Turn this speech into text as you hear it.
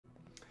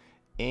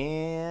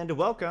And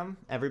welcome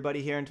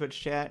everybody here in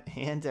Twitch chat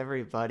and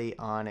everybody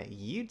on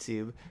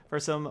YouTube for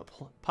some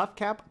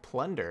Puffcap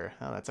Plunder.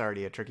 Oh, that's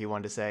already a tricky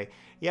one to say.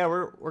 Yeah,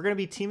 we're going to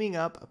be teaming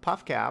up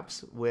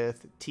Puffcaps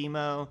with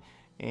Teemo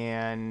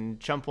and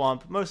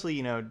Chumpwump,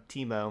 mostly,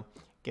 Teemo,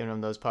 giving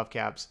them those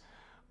Puffcaps,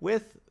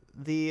 with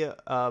the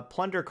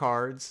Plunder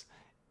cards,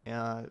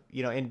 and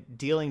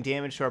dealing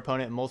damage to our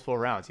opponent in multiple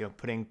rounds,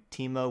 putting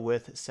Teemo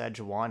with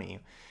Sejuani.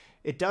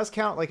 It does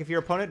count, like if your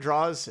opponent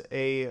draws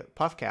a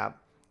Puffcap,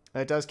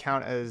 that does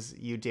count as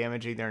you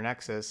damaging their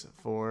Nexus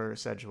for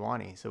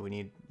Sejuani. So we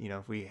need,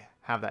 if we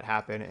have that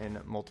happen in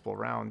multiple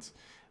rounds,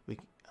 we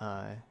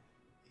can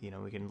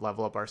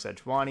level up our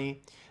Sejuani.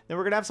 Then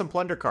we're gonna have some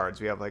Plunder cards.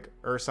 We have like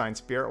Ursine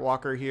Spirit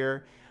Walker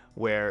here,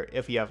 where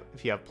if you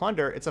have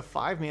Plunder, it's a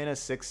 5-mana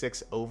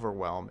 6/6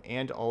 Overwhelm,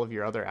 and all of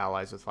your other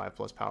allies with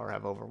 5+ power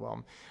have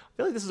Overwhelm. I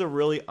feel like this is a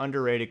really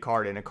underrated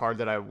card and a card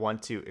that I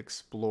want to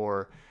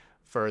explore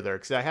further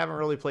because I haven't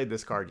really played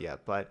this card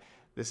yet. But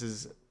this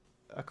is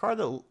a card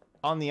that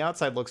on the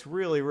outside looks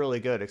really,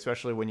 really good,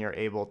 especially when you're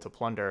able to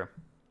plunder.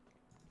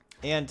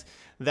 And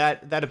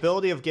that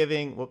ability of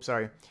giving,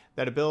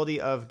 that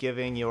ability of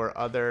giving your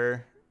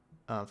other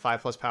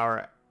 5+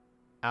 power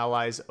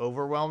allies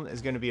Overwhelm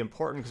is going to be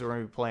important because we're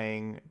going to be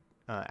playing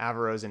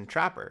Avaros and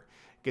Trapper.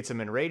 Gets them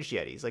Enraged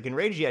Yetis. Like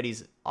Enraged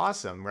Yeti's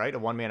awesome, right? A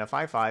 1-mana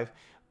 5/5,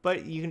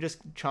 but you can just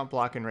chump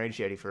block Enraged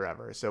Yeti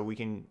forever. So we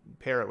can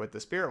pair it with the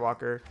Spirit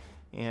Walker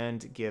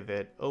and give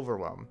it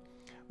Overwhelm.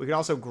 We can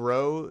also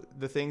grow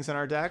the things in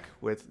our deck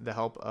with the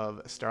help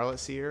of Starlit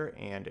Seer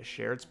and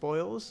Shared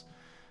Spoils.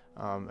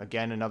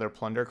 Again, another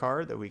Plunder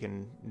card that we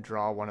can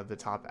draw one of the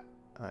top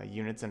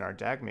units in our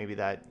deck. Maybe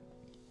that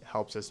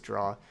helps us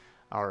draw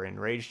our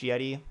Enraged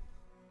Yeti.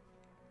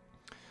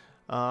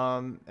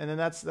 And then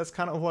that's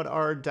kind of what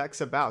our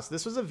deck's about. So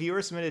this was a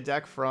viewer-submitted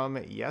deck from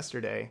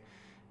yesterday,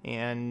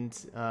 and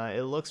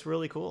it looks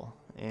really cool.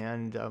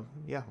 And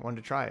yeah, wanted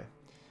to try it.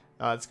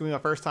 It's going to be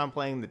my first time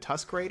playing the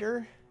Tusk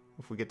Raider.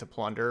 If we get to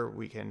Plunder,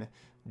 we can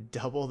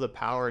double the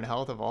power and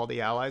health of all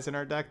the allies in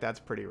our deck. That's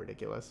pretty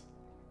ridiculous.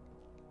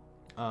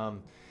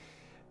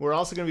 We're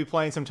also going to be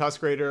playing some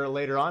Tusk Raider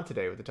later on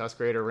today with the Tusk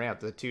Raider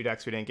Ramp. The two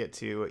decks we didn't get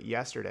to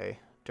yesterday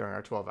during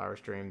our 12-hour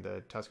stream,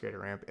 the Tusk Raider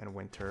Ramp and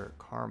Winter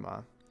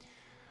Karma.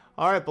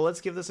 All right, but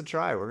let's give this a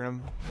try. We're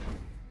going to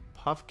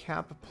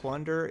Puffcap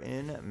Plunder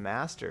in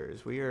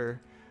Masters. We are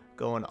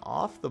going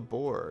off the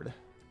board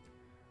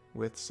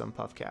with some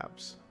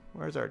Puffcaps.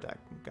 Where's our deck?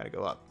 Got to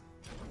go up.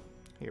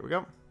 Here we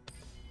go.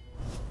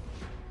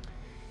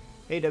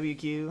 Hey,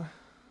 WQ.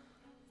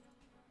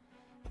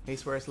 Hey,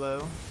 Swear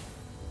Slow.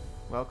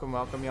 Welcome,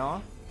 welcome,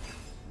 y'all.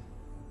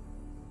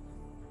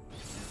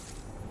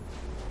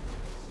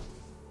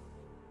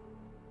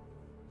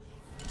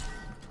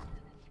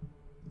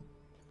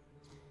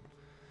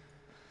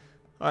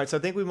 Alright, so I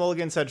think we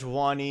mulligan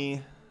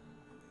Sejuani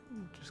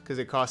just because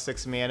it costs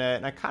 6 mana,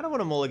 and I kind of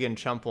want to mulligan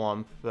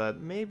Chumpwump, but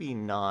maybe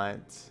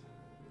not.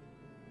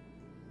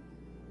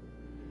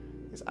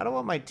 I don't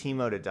want my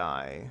Teemo to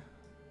die.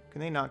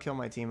 Can they not kill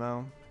my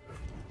Teemo?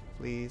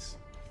 Please.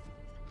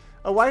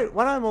 Oh, why don't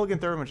I mulligan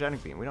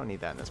Thermogenic Beam? We don't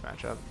need that in this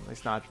matchup. At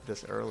least not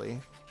this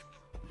early.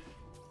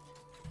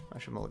 I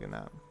should mulligan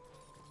that.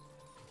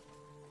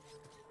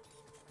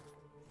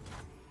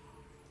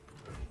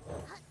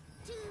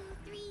 Two,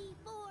 three,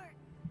 four.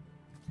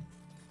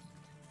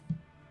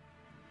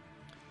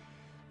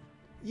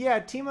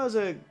 Yeah, Teemo's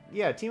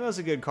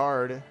a good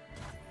card.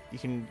 You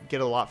can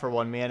get a lot for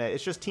 1 mana.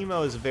 It's just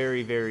Teemo is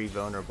very, very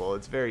vulnerable.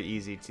 It's very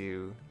easy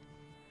to...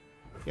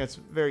 it's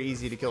very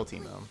easy to kill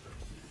Teemo.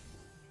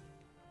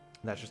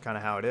 That's just kind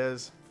of how it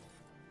is.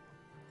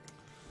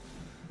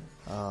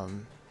 But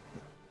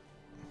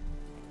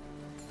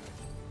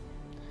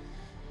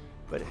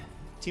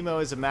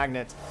Teemo is a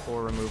magnet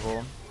for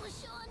removal.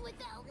 Push on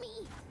without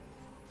me.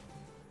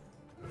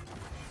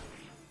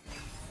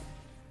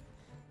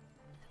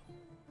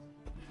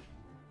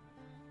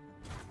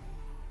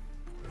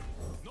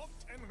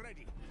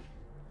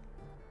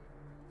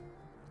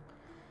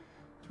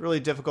 It's really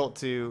difficult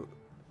to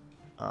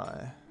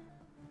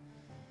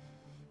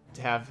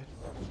have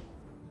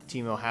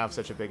Teemo have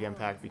such a big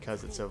impact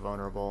because it's so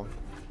vulnerable.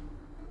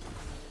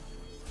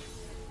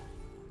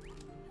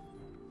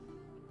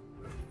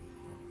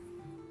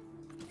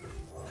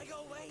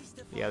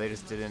 Yeah, they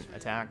just didn't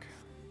attack.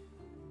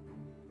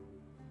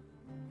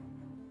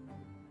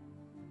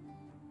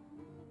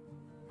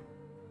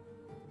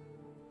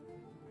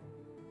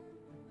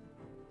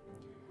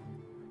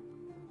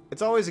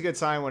 It's always a good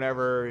sign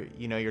whenever,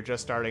 you're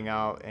just starting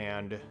out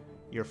and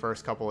your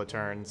first couple of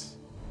turns,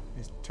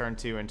 turn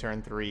 2 and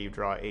turn 3, you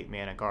draw 8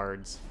 mana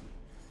cards.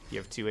 You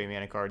have 2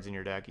 8-mana cards in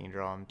your deck, you can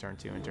draw them turn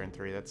 2 and turn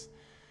 3. That's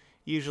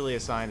usually a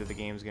sign that the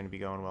game's going to be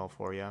going well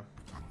for you.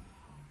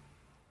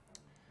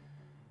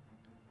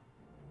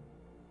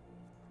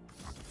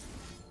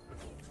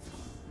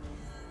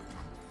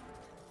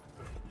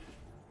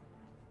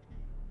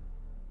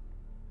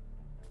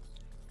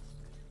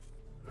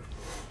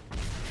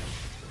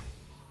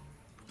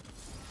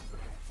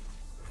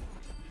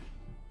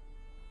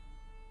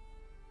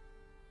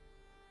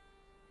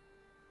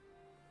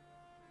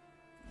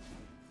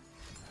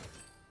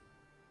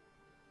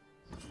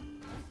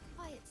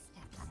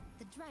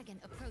 dragon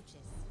approaches.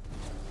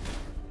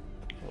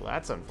 Well,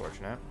 that's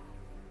unfortunate.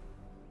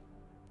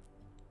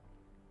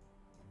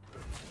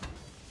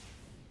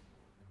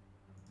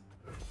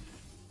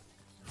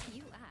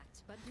 You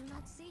act, but do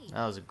not see.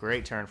 That was a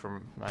great turn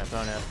from my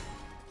opponent.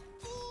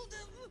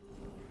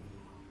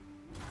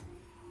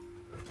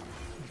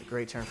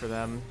 Great turn for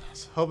them. I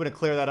was hoping to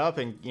clear that up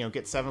and, you know,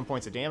 get 7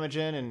 points of damage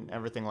in and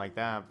everything like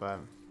that, but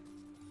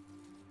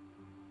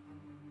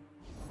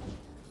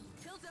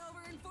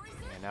Piltover enforcer.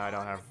 yeah, now I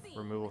don't have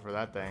removal for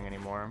that thing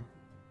anymore.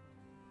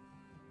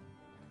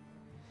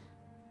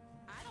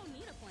 I don't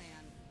need a plan.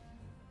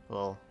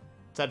 Well,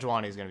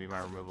 Sejuani is going to be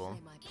my removal.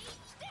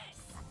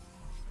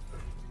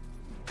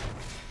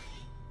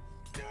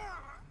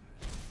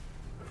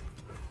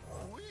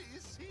 We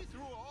see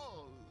through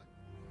all.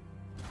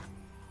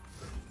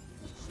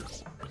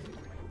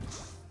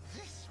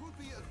 This will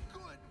be a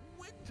good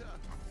winter.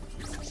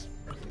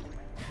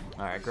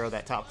 Alright, grow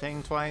that top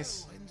thing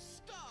twice. And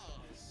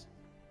stars.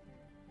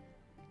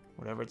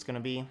 Whatever it's going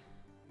to be.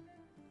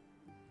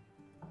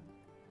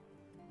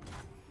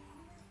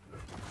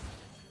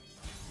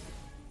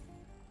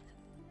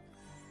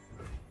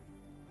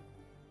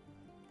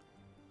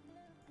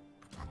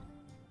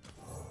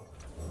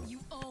 You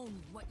own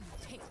what you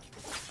take.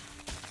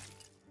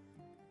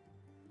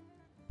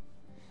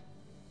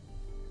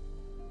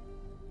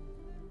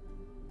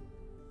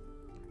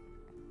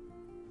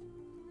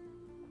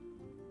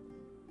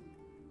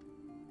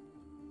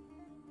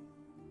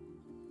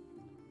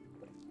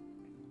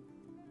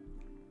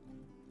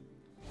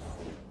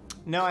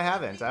 No, I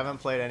haven't. I haven't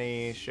played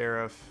any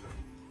Sheriff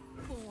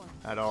Form.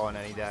 at all in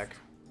any deck.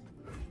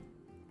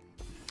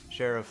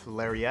 Sheriff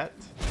Lariat,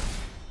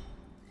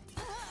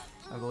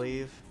 I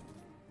believe.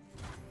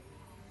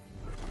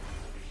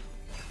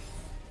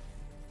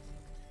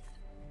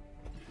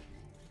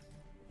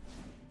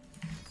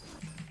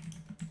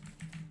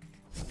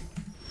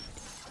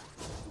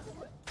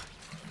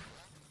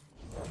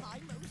 My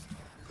most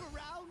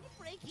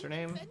groundbreaking What's her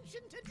name?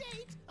 invention to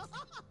date.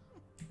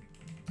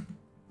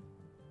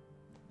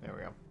 There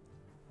we go.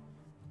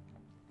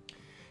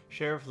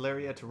 Sheriff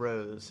Lariat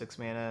Rose, 6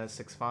 mana,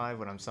 6/5.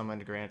 When I'm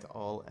summoned, grant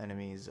all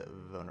enemies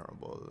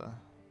vulnerable.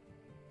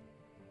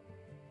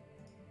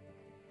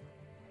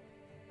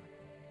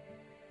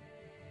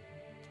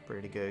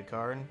 Pretty good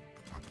card.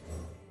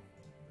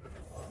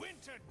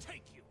 Winter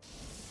take you.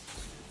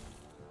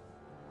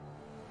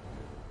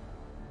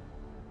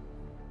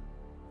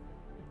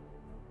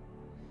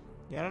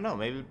 Yeah, I don't know.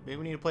 Maybe we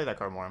need to play that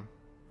card more.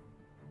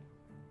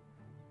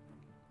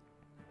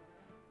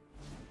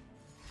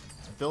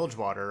 It's Bilge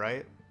Water,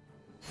 right?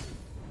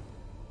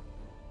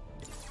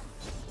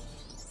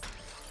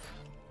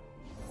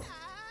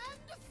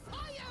 And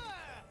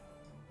fire!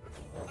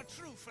 A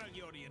true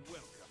Freljordian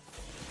welcome.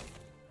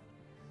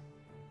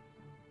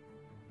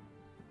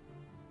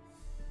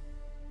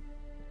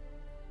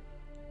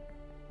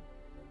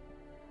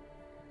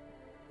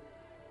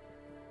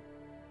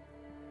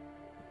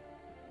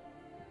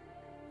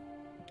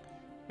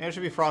 Maybe I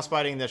should be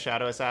frostbiting the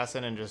Shadow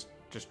Assassin and just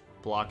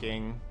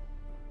blocking.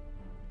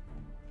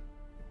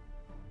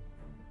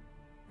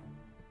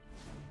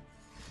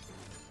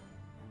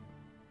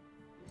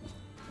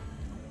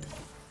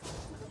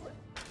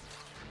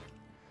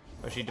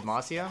 Was she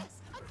Demacia?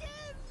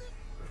 Again!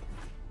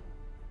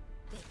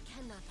 They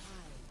cannot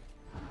hide.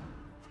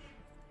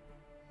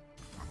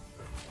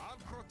 I'll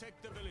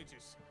protect the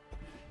villages.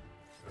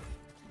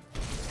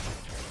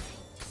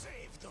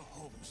 Save the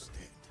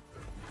homestead.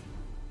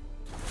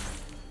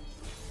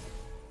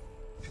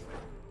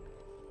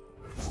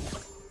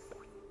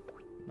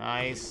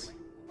 Nice.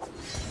 So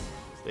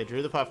they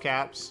drew the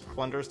Puffcaps.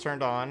 Plunder's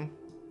turned on.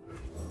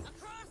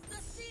 Across the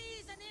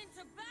seas and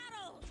into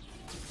battle.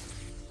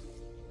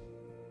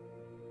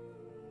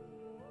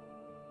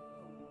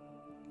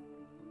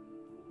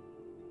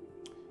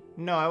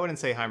 No, I wouldn't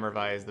say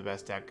Heimervi is the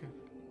best deck.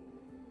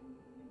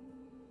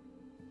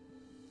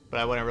 But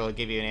I wouldn't really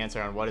give you an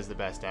answer on what is the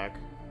best deck.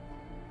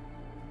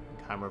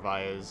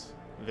 Heimervi is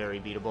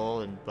very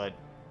beatable, but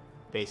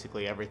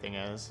basically everything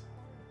is.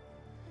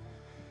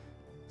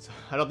 So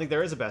I don't think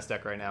there is a best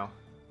deck right now.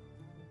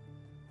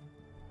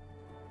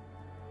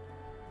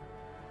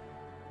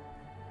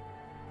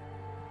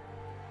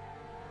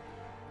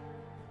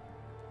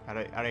 I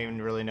don't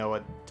even really know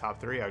what top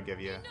 3 I would give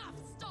you. Enough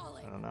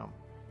stalling. I don't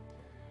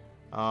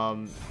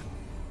know.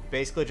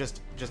 Basically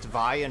just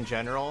Vi in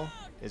general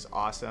is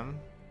awesome.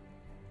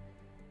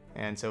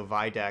 And so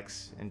Vi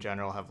decks in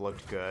general have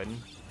looked good.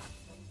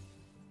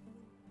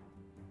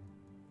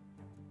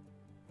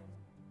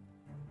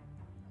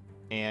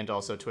 And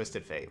also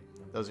Twisted Fate.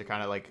 Those are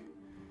kind of like,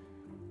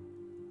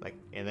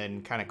 and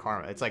then kind of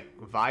Karma. It's like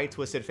Vi,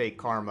 Twisted Fate,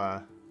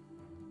 Karma.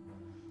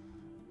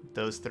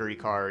 Those 3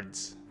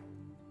 cards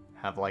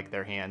have like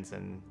their hands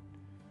in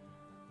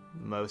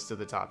most of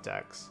the top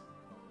decks.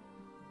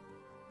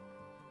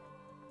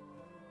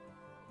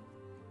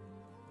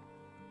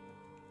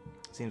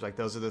 Seems like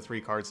those are the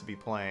 3 cards to be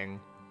playing.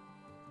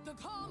 The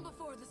calm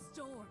before the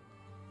storm.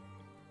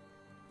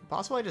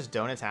 Possible I just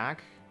don't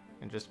attack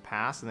and just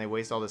pass, and they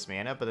waste all this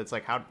mana. But it's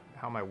like, how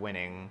am I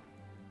winning?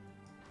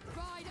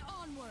 Ride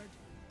onward.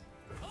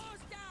 Horse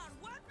down,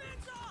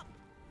 weapons up.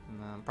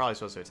 I'm probably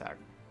supposed to attack.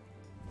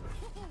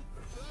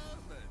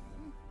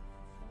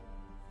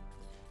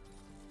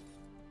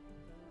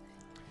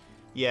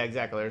 Yeah,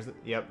 exactly.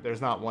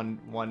 There's not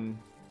one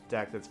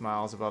deck that's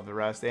miles above the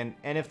rest. And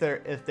if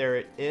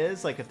there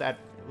is, like,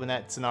 when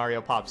that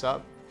scenario pops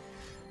up,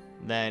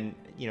 then,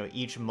 you know,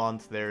 each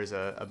month there's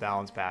a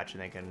balance patch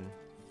and they can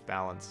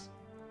balance.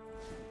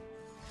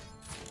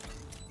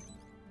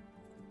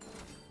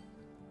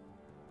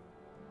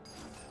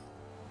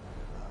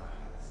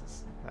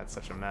 That's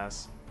such a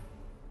mess.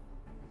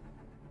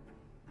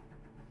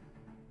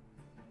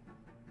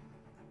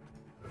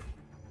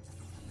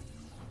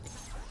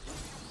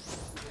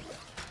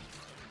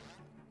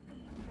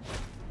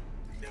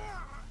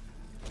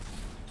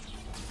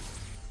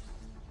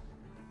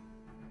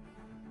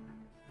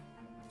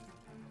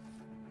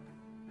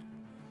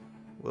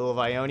 Will of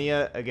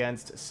Ionia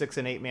against 6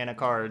 and 8 mana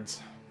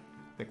cards.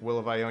 I think Will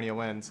of Ionia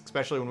wins,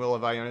 especially when Will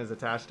of Ionia is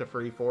attached to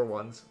free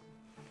 4/1s.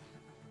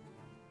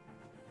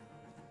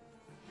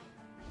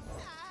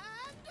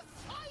 And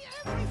fire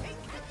everything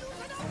can use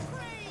an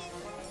upgrade!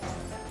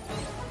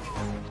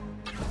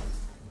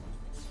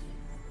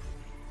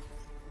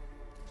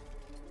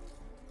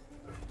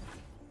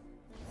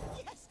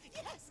 Yes,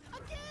 yes,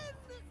 again!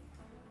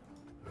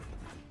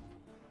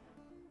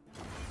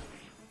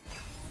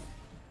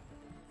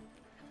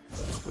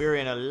 We're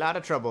in a lot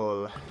of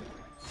trouble.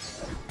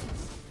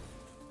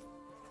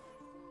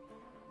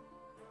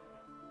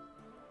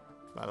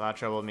 By a lot of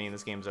trouble, I mean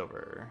this game's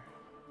over.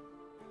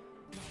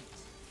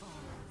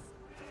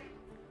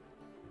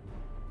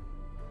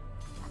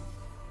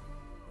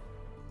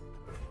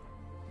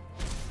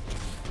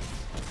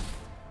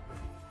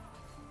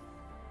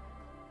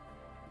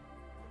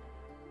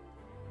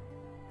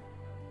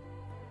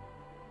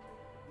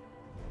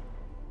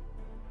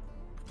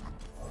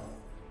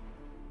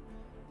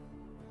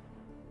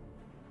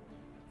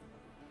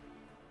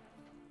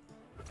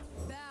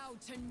 Bow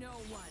to no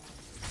one.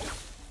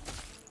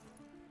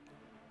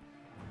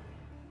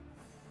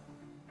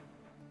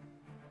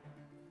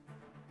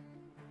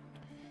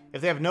 If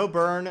they have no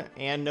burn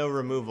and no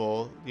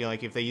removal, you know,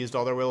 like if they used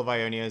all their Will of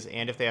Ionias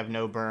and if they have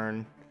no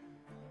burn,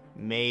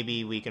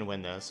 maybe we can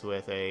win this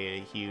with a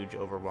huge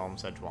overwhelm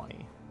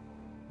Sejuani.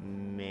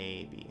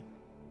 Maybe.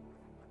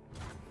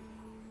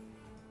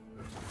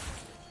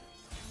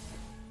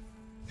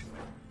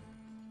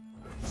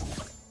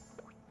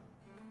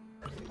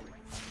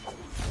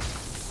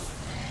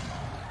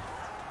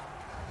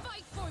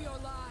 Fight for your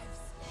lives.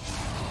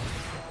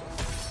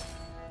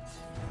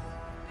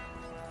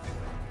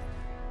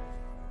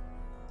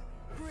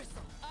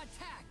 Bristle,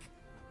 attack.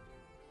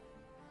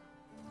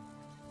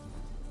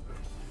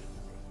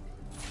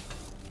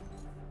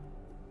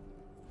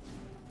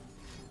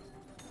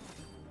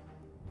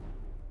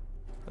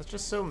 That's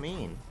just so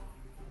mean.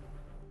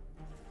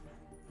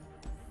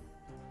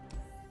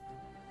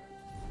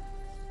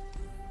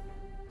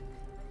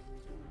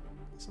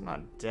 Guess I'm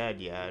not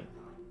dead yet.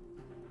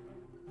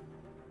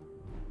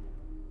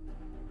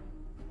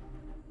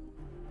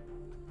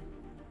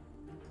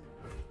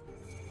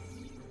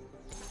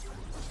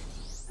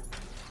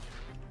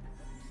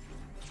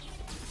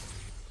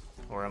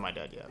 Or am I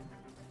dead yet?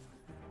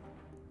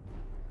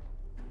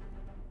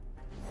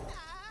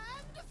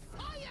 And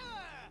fire!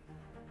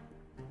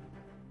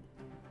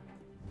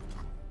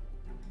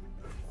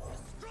 The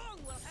strong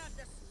will have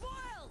the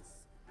spoils.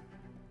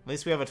 At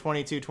least we have a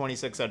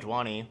 22-26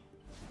 Sejuani.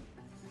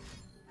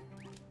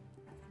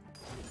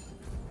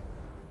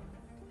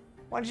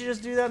 Why didn't you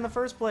just do that in the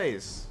first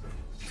place?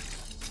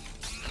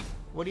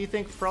 What do you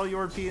think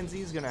Freljord PNZ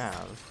is gonna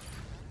have?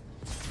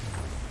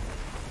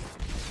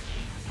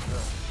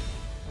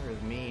 That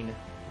is mean.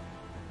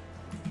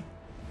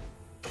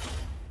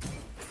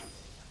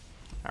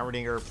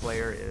 Heimerdinger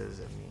player is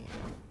mean.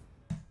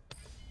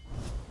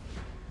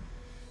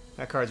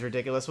 That card's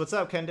ridiculous. What's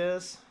up,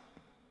 Kendis?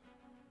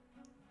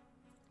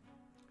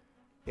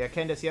 Yeah,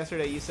 Kendis,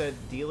 yesterday you said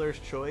dealer's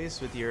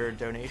choice with your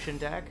donation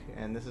deck,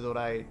 and this is what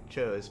I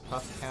chose.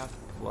 Puffcap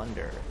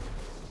Plunder.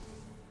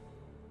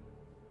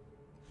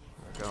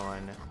 We're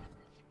going.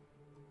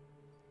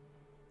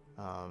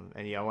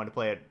 And yeah, I wanted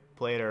to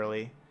play it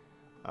early.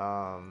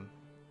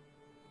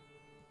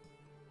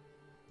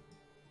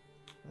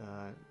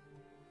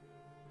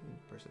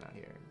 Person out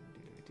here.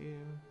 There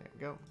we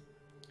go.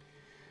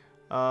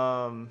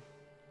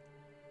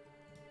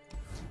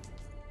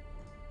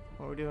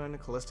 What we're doing?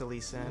 Callista Lee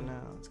Sin.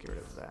 Let's get rid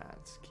of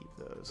that. Keep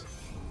those.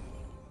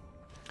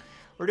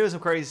 We're doing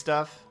some crazy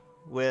stuff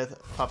with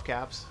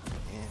Puffcaps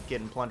and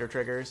getting plunder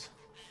triggers.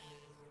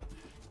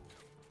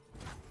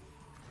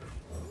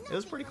 It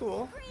was pretty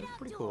cool. It was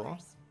pretty cool.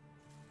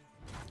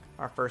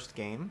 Our first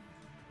game.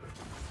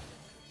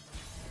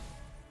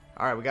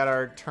 Alright, we got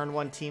our turn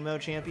 1 Teemo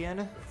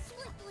champion.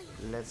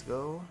 Let's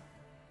go.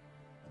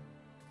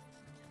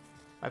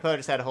 My opponent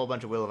just had a whole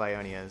bunch of Will of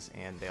Ionias,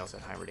 and they also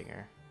had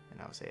Heimerdinger, and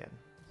I was sad.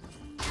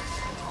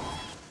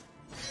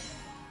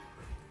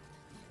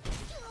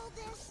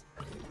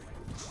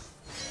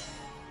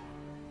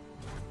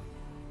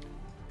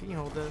 Can you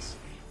hold this?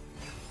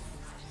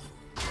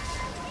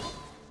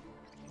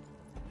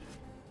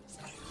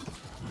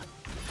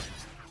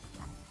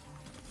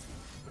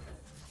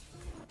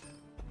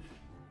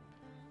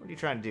 What are you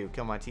trying to do?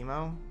 Kill my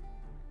Teemo?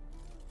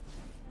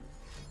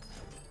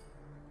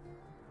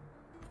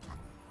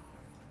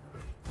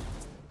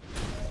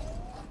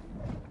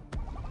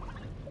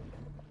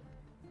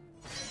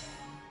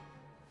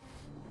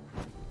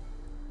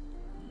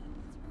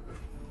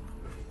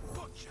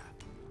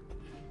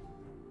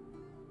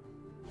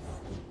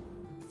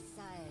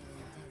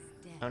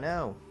 Oh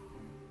no.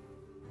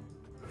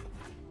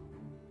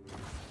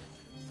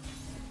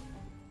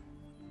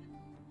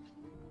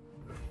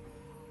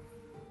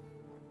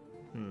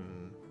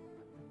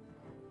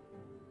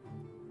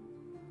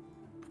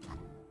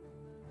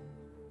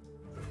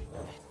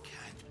 It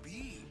can't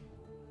be.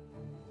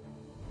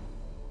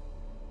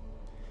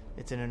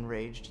 It's an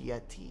enraged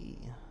Yeti.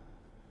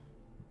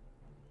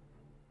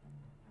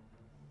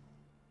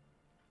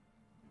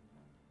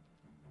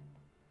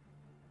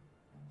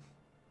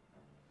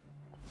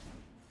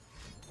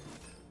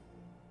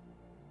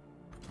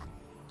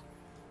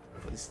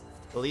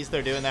 At least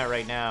they're doing that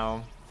right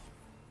now.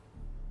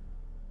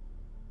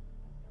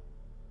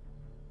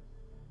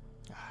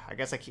 I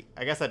guess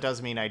that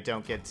does mean I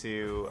don't get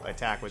to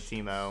attack with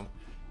Teemo,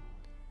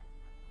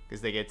 because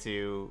they get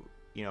to,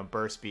 you know,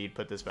 burst speed,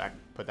 put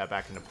that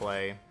back into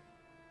play.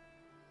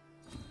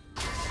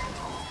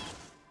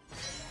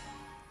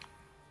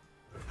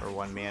 For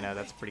 1 mana,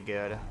 that's pretty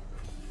good.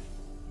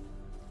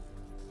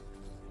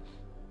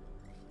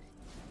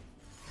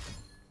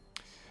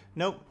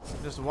 Nope,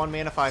 just 1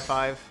 mana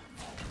 5/5.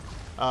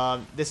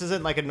 This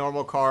isn't like a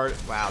normal card.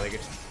 Wow, they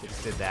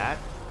just did that.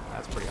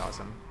 That's pretty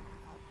awesome.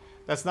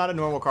 That's not a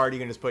normal card you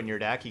can just put in your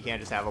deck. You can't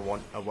just have a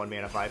one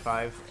mana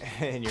 5/5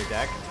 in your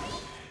deck,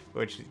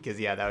 because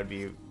yeah, that would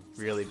be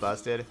really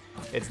busted.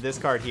 It's this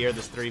card here,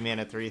 this 3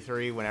 mana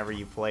 3/3. Whenever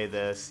you play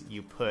this,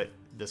 you put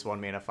this 1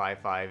 mana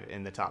 5/5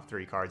 in the top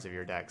 3 cards of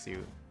your deck.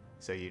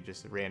 So you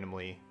just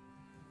randomly,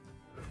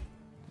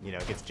 you know,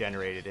 it gets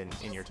generated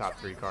in your top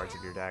 3 cards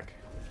of your deck.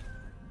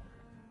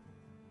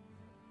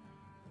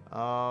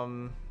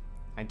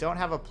 I don't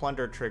have a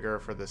plunder trigger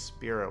for the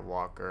Spirit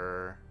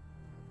Walker.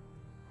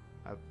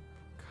 I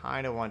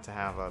kind of want to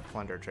have a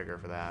plunder trigger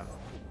for that.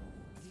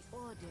 The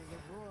order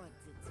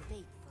rewards its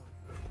faithful.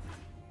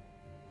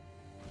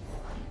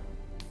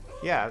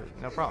 Yeah,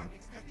 no problem.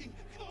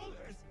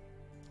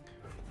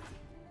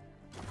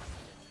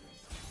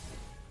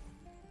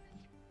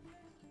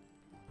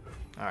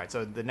 Alright,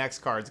 so the next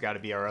card's got to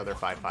be our other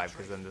 5/5,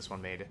 because then this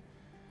one made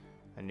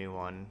a new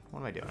one. What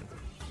am I doing?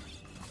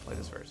 Play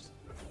this first.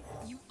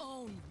 You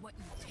own what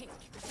you take.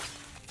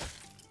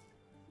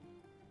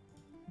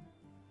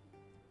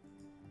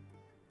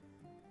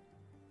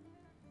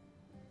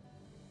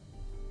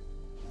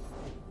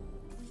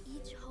 We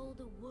each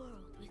hold a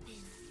world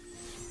within.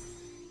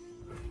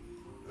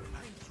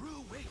 I'm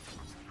through waiting.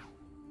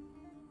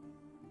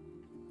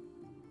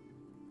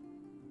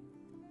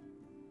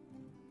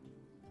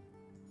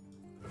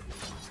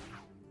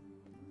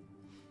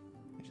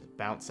 Just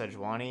bounce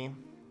Sejuani.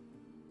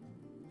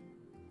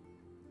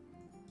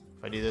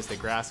 If I do this, they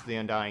Grasp the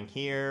Undying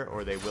here,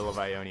 or they Will of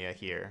Ionia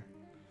here.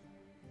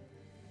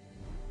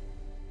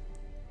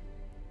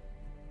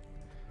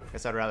 I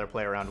guess I'd rather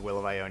play around Will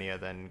of Ionia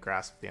than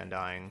Grasp the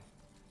Undying.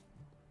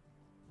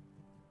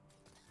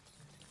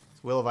 So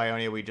Will of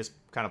Ionia, we just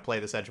kind of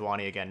play the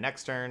Sejuani again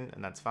next turn,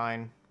 and that's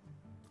fine.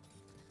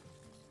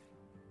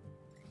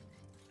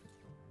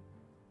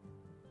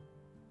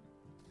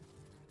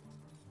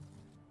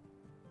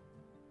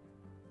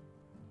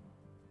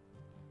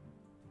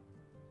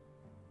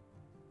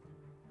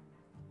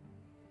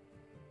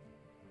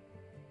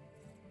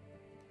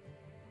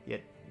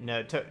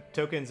 No,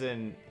 tokens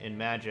in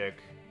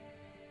Magic,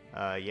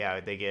 yeah,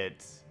 they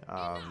get,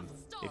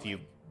 if you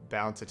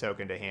bounce a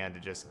token to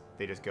hand,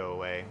 they just go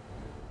away.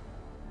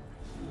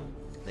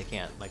 They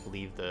can't, like,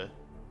 leave the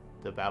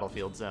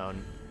battlefield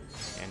zone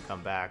and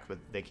come back, but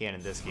they can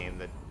in this game.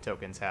 The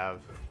tokens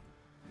have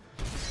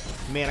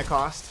mana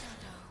cost,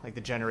 like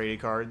the generated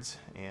cards,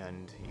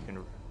 and you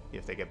can,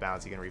 if they get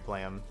bounced, you can replay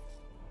them.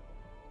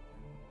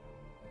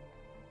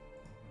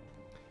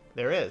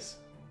 There is.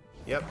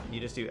 Yep, you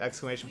just do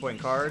exclamation point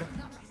card,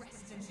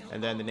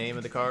 and then the name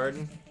of the card.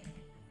 It's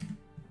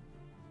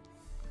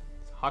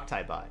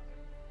HawkTie bot.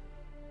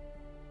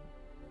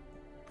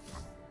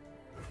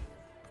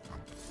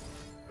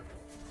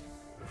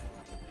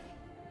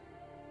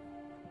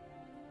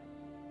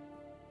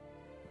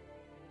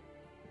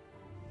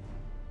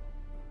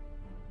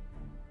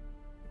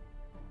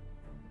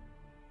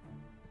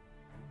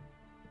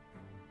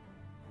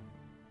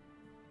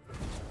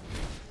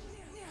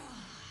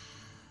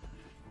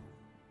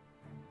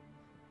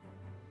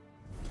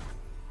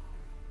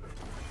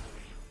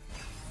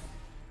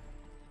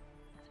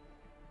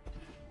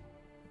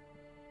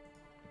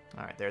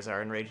 Alright, there's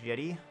our Enraged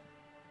Yeti.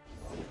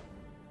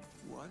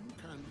 One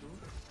candle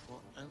for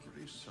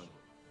every soul.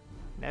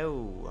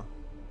 No.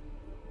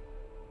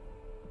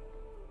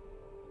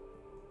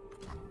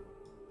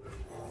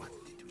 What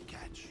did we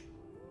catch?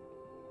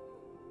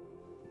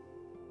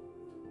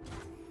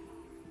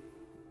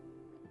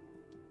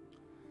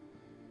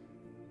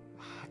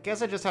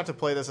 guess I just have to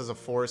play this as a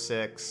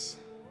 4/6.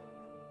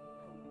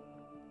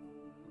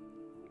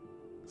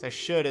 I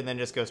should, and then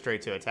just go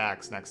straight to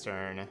attacks next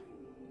turn.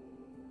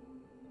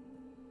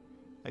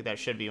 Like, that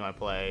should be my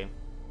play.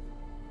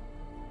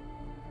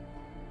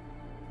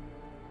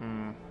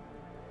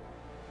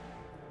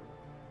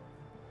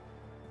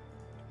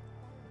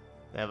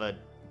 They have a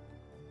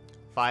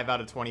 5 out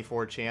of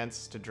 24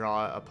 chance to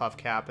draw a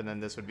Puffcap, and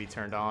then this would be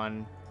turned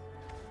on.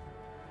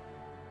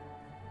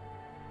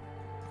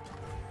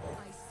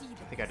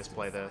 I think I just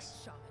play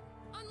this.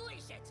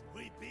 Unleash it!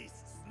 We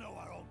beasts know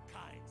our own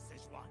kind,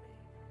 Sejuani.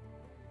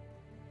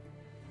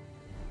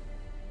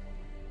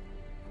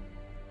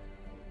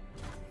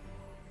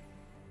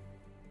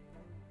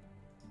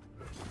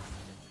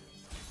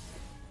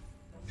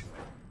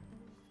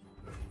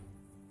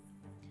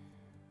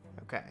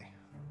 Okay,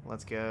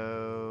 let's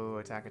go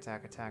attack,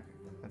 attack, attack.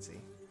 Let's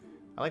see.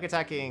 I like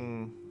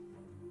attacking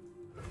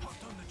Hot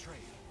on the trail.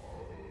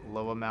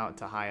 low amount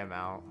to high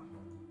amount.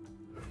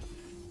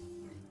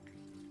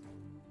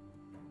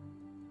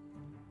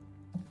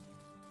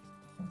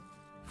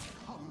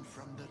 Come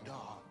from the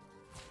dark.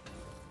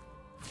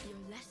 Your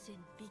lesson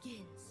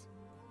begins.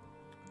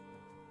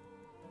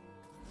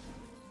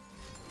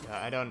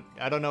 I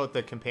don't know what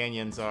the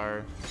companions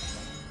are,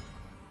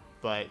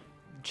 but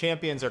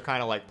champions are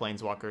kind of like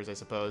planeswalkers, I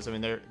suppose. I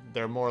mean,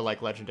 they're more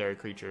like legendary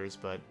creatures,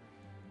 but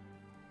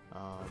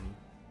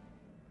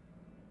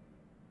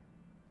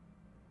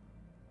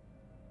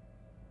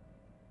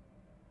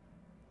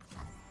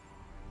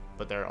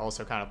they're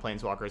also kind of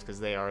planeswalkers because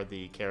they are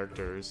the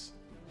characters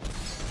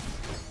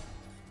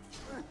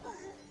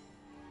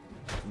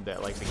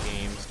that, like, the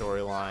game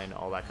storyline,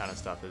 all that kind of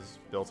stuff is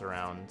built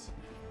around.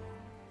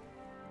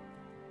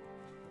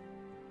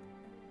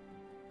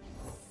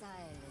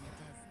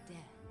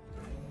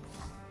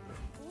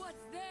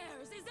 What's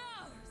theirs is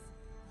ours!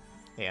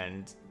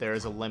 And there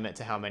is a limit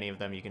to how many of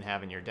them you can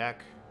have in your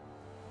deck.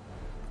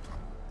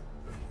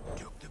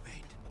 Took the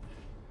bait.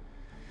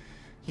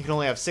 You can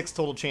only have 6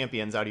 total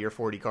champions out of your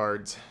 40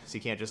 cards, so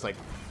you can't just, like,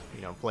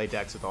 you know, play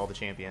decks with all the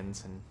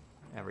champions and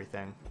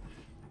everything,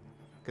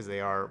 because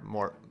they are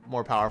more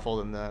powerful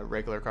than the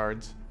regular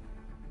cards.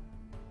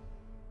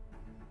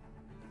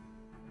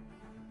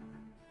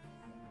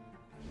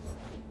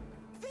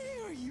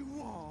 There you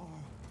are.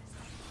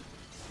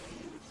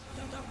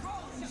 The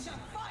rogues shall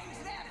find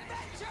their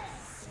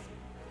vengeance!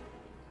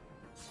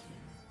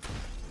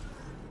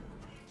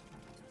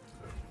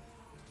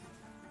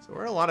 So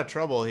we're in a lot of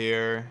trouble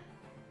here,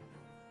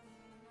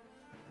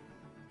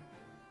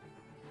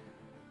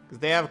 because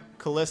they have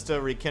Callista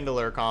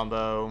Rekindler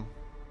combo.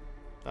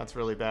 That's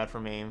really bad for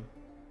me.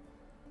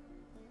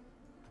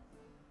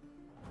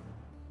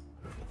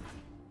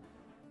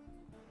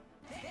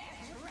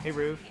 Hey,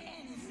 Roof.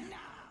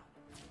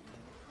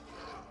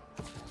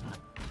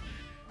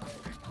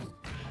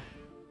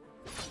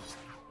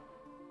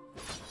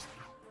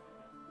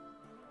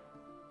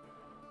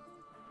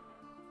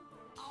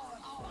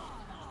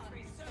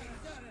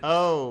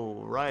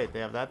 Oh, right, they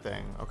have that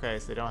thing. Okay,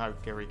 so they don't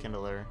have get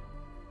Rekindler.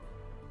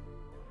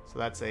 So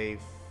that's a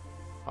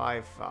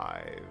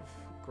 5/5.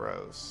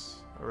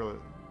 Gross. I really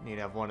need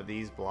to have one of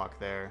these block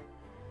there.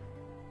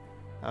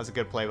 That was a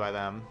good play by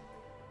them.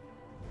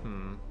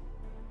 So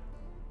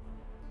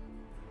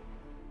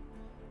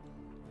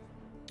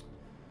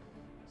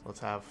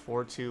let's have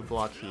 4/2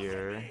 block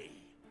here.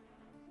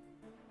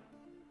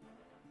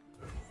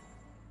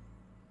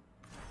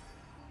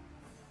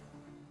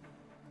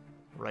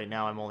 Right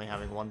now I'm only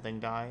having one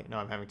thing die. No,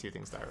 I'm having 2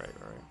 things die, right?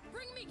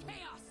 Bring me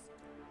chaos!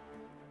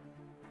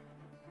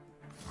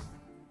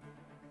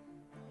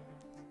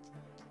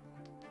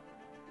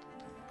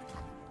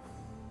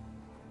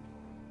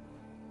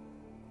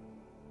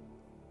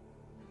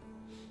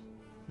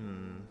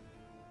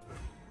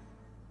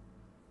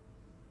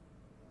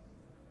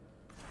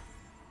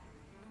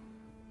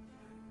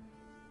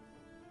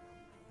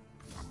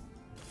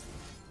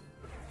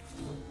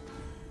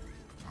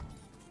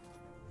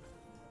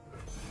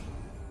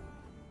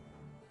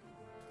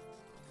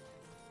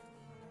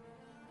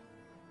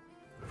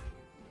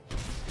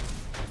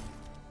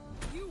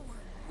 You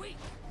were weak!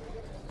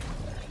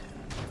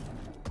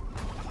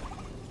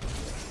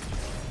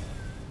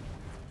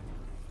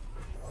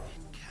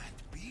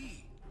 Can't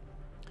be.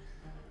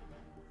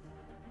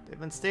 They've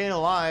been staying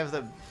alive.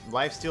 The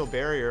lifesteal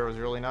barrier was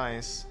really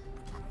nice.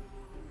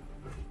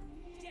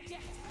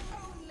 Death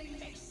only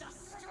makes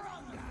us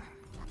stronger!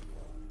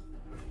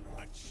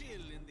 A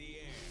chill in the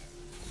air.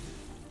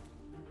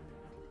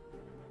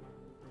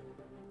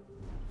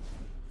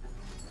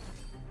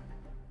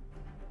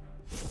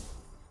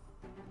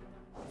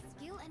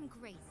 Skill and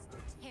grace to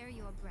tear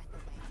your breath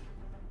away.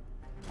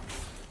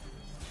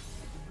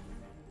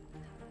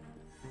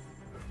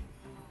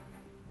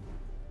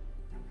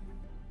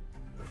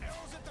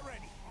 Arrows at the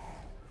ready.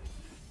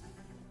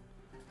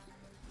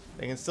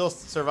 They can still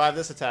survive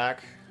this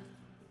attack.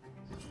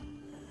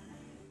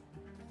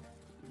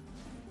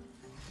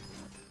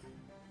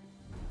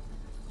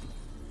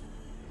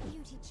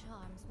 Beauty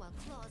charms while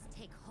claws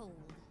take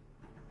hold.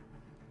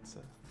 It's a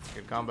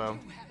good combo.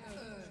 You have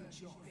earned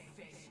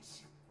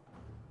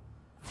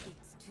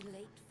too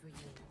late for you.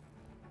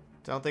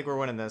 Don't think we're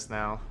winning this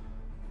now.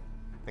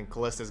 I think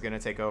Callista's gonna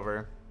take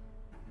over.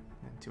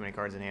 Too many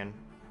cards in hand.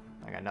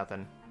 I got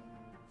nothing.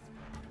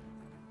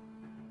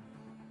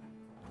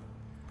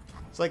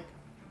 It's like,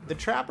 the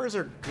trappers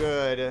are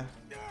good.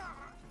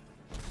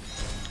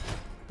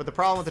 But the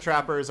problem with the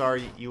trappers are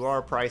you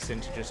are priced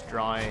into just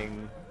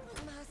drawing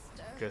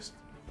just,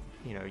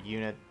 you know,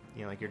 unit,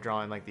 you know, like you're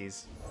drawing like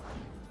these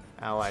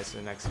allies for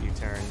the next few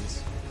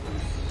turns.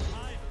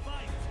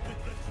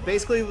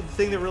 Basically, the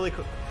thing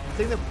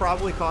that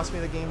probably cost me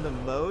the game the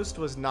most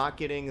was not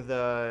getting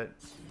the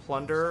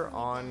plunder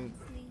on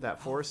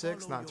that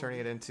 4/6, not turning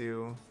it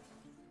into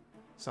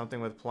something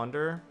with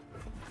plunder.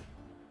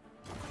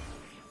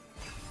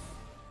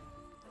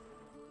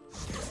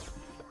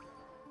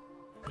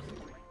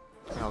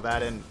 No,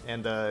 that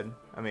and the,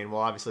 I mean,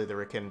 well, obviously the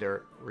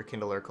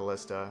Rekindler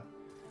Callista.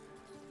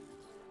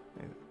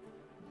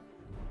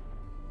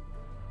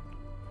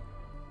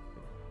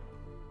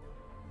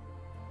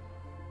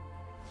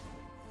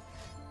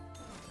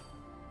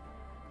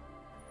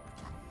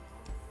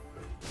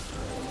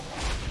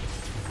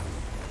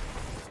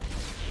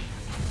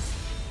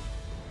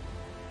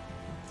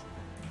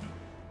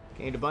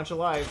 Gained a bunch of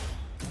life.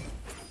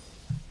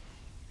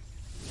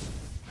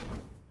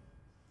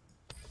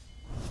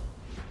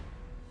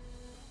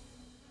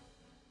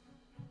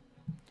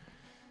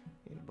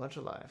 Gained a bunch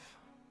of life.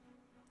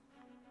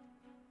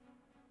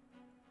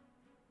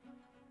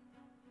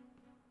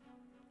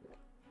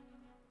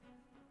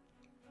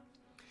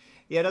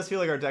 Yeah, it does feel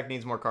like our deck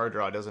needs more card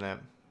draw, doesn't it?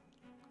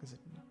 Because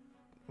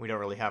we don't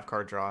really have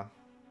card draw.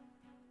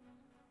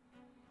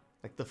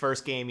 Like the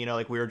first game, you know,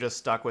 like we were just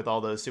stuck with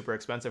all those super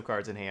expensive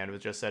cards in hand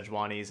with just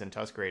Sejuanis and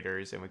Tusk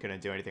Raiders, and we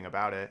couldn't do anything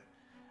about it.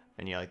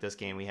 And you know, like this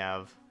game, we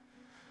have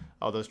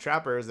all those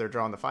trappers. They're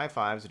drawing the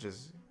 5/5s, which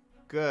is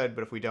good.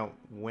 But if we don't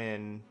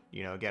win,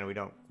 you know, again,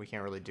 we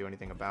can't really do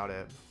anything about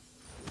it.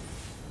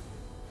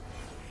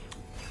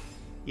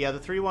 Yeah, the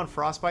 3/1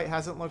 Frostbite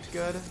hasn't looked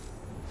good.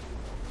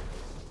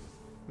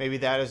 Maybe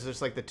that is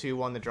just like the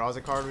 2/1 that draws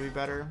a card would be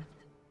better.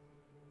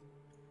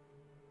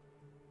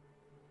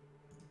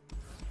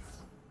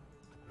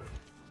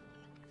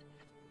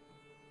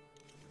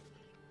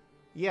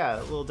 Yeah,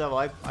 Little Devil.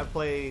 I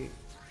play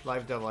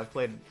Live Devil. I've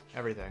played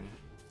everything,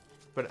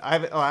 but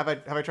have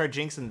I tried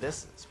Jinx in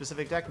this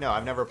specific deck? No,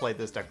 I've never played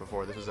this deck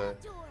before. This was a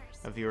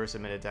viewer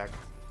submitted deck.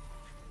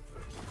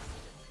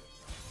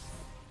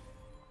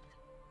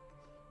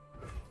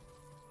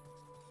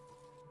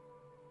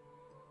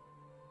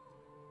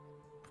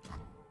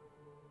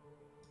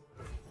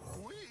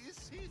 We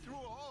see through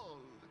all.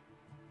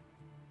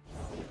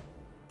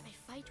 I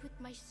fight with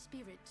my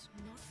spirit,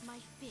 not my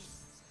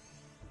fists.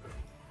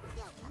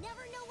 They'll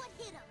never know what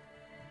hit them.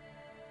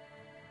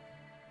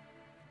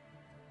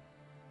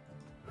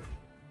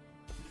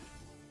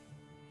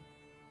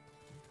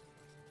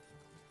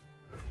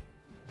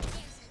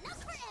 There's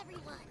enough for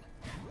everyone.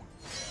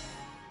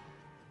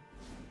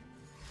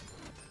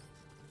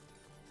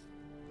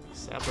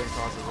 Sapling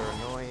tosses are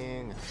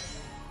annoying.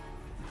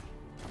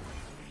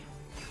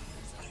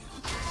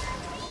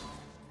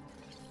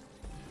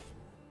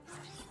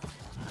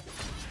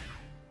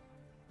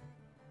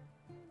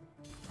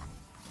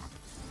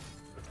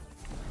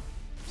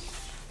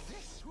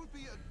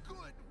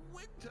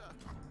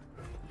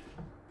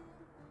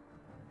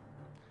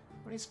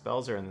 How many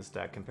spells are in this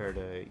deck compared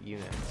to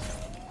units?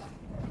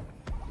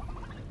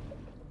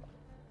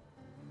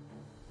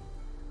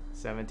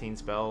 17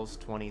 spells,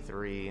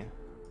 23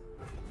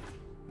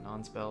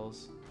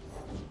 non-spells.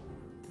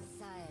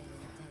 Silent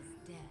as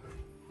death.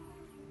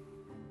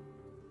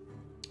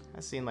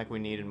 It seemed like we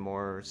needed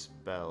more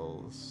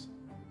spells.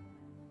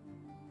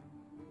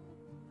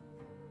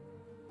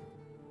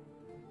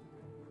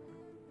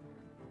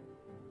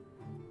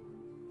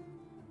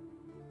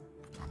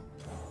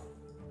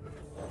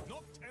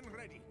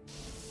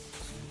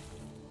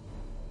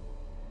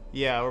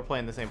 Yeah, we're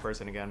playing the same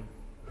person again.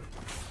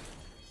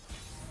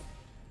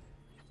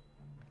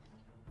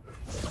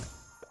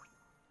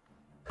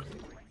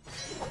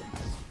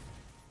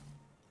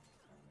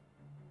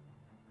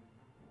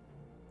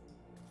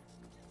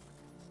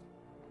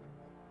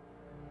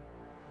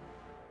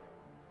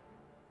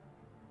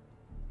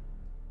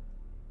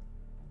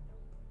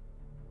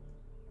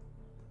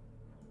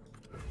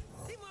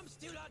 Think I'm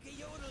still like a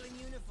yodel in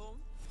uniform?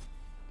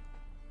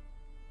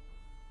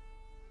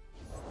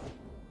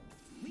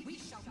 We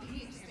shall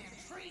pierce their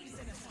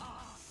treasonous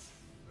hearts.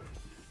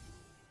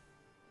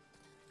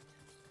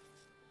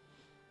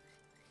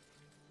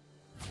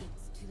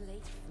 It's too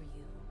late for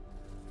you.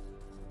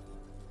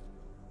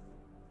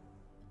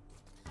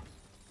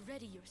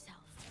 Ready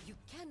yourself. You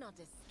cannot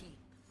escape.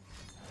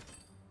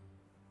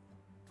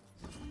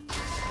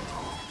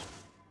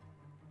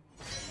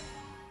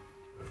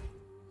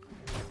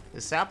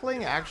 Is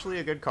Sapling actually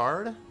a good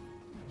card?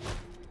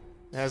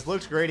 It has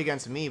looked great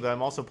against me, but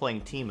I'm also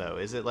playing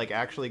Teemo. Is it like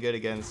actually good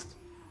against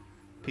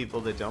people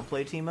that don't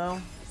play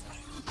Teemo?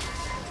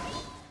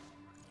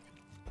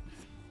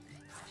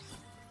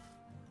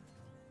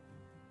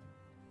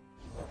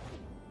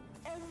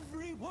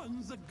 Every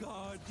Everyone's a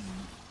garden.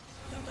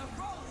 The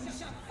rose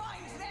shall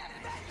find their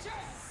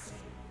vengeance!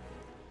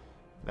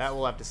 That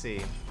we'll have to see.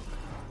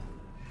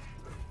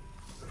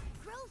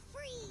 Grow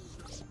free!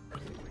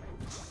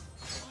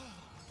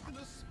 An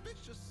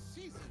auspicious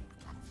season.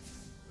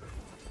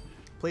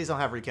 Please don't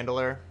have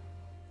Rekindler.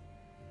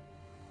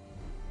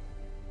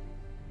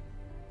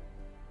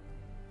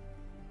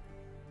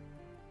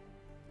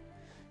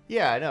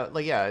 Yeah, I know.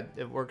 Like, yeah,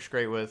 it works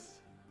great with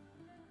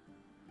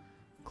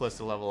close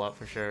to level up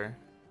for sure.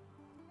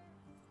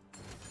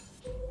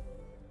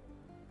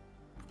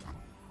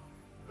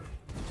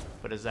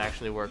 But does it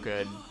actually work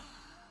good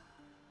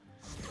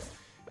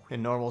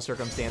in normal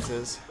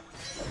circumstances?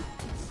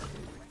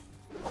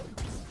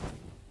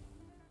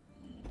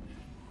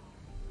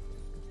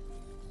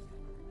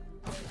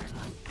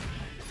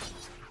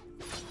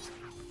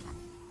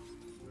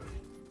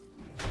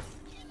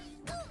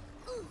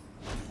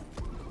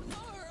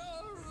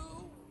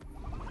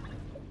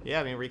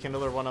 Yeah, I mean,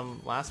 Rekindler won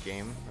them last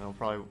game, and they'll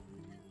probably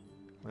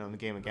win the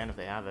game again if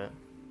they have it.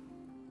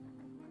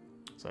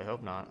 So I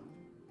hope not.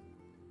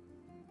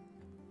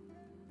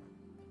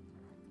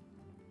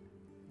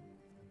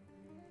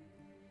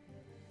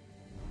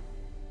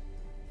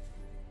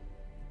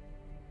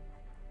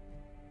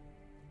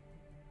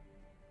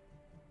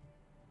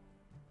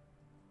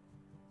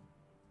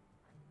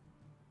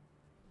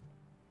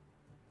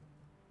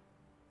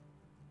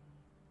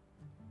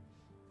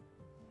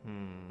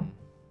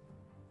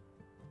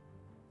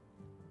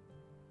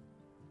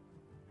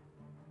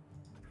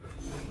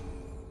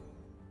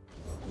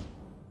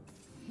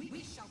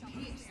 We shall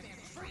pierce their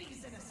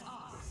treasonous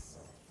hearts.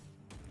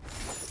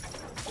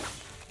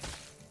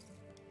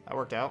 That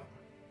worked out.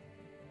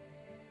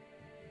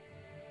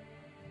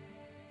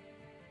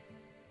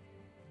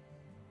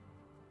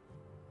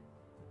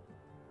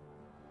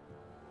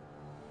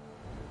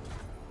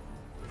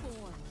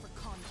 Born for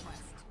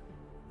conquest.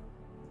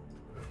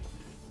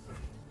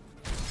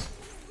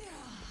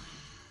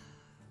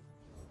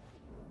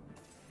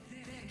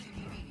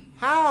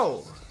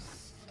 How?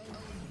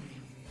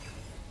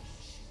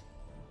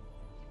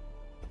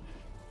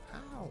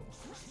 How?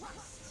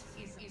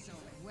 Is a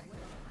weapon.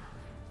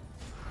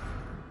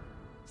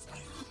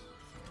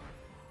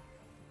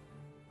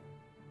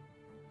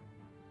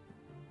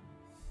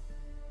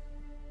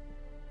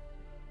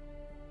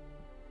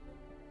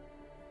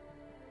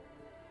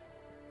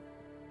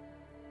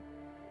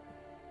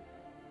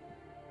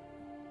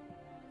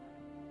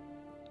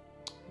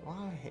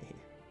 Why?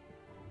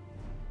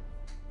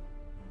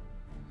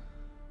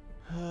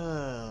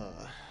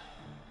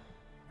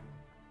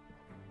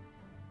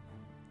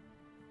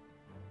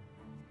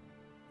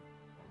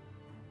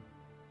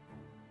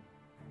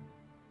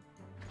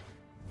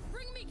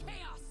 Bring me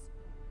chaos.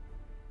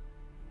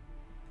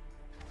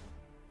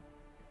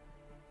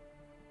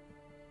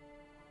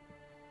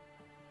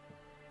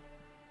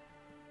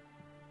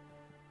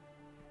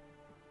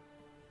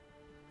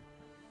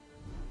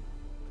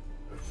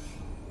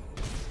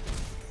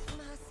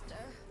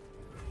 Master.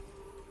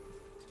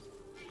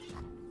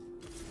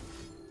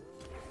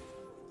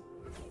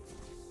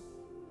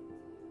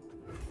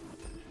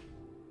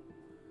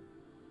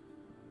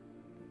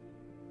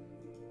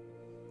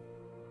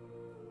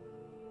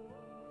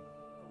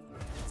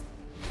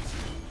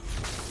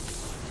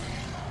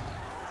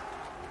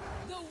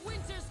 The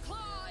winter's claw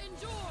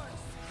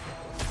endures.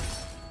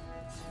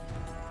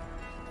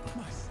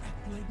 My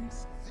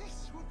saplings.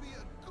 This will be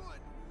a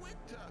good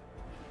winter.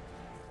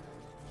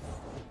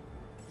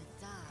 The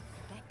dark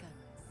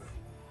beckons.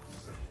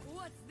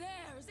 What's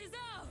theirs is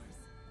ours.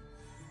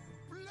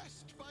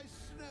 Blessed by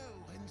snow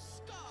and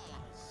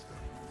stars.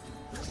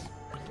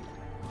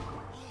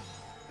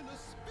 An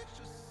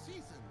auspicious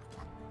season.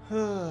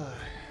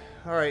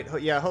 All right.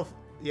 Yeah,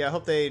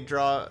 hope they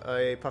draw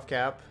a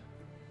Puffcap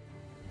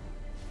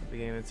at the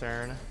beginning of the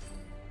turn.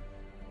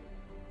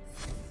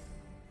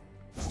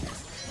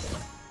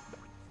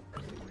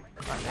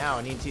 Not now.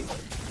 I need you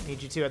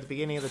to at the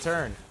beginning of the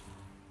turn.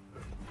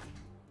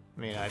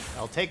 I mean,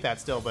 I'll take that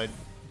still, but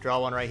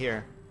draw one right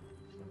here.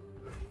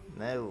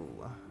 No.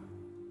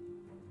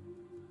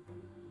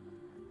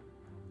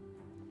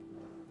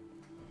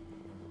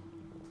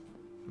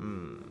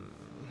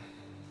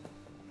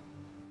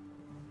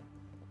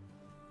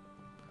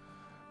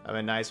 I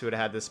mean, nice. We would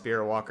have had the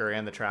Spirit Walker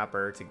and the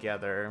Trapper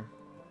together.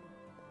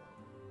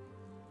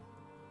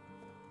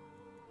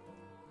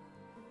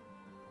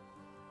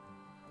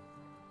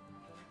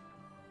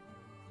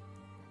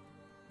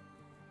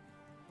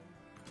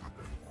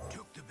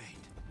 Took the bait.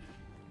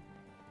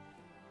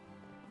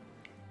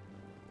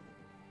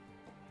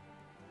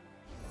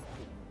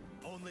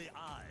 Only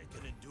I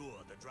can endure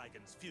the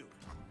dragon's fury.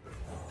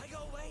 I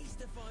go ways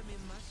to find me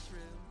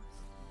mushrooms.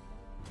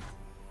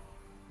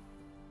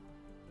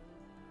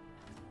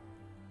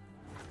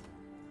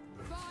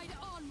 Ride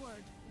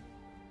onward.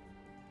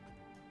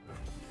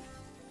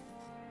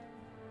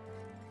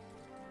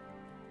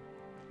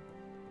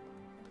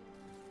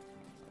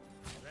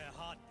 Their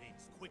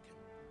heartbeats quicken.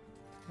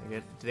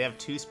 Do they have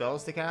 2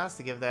 spells to cast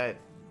to give that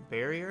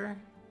barrier?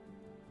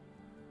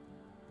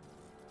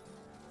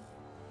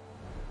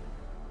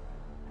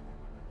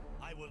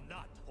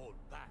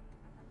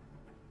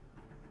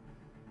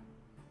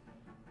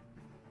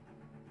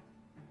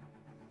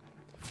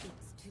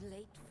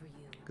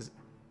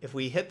 if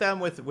we hit them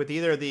with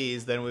either of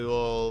these, then we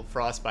will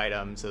frostbite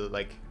them, so that,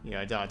 like, you know,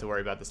 I don't have to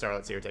worry about the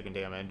Starlit Seer taking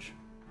damage.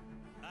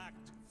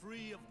 Act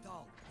free of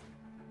doubt.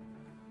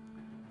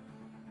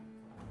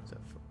 So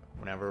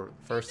whenever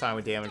first time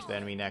we damage the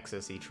enemy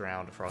nexus each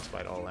round,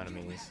 frostbite all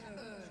enemies.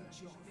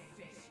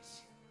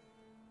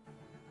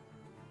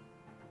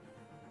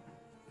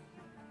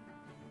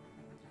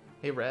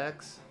 Hey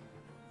Rex.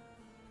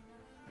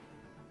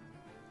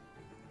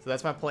 So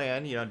that's my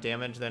plan, you know,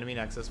 damage the enemy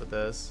nexus with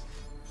this.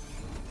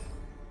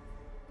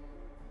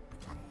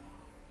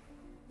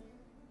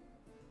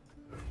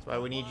 That's why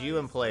we need you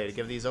in play to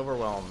give these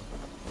overwhelm.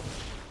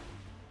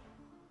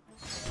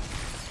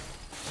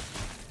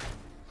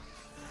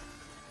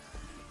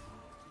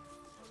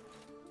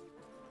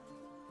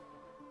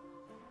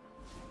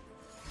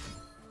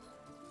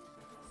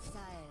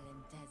 Silent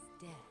as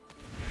death.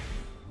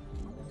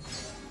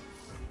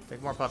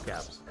 Take more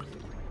Puffcaps.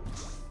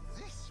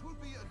 This will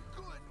be a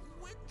good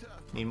winter.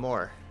 Need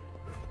more.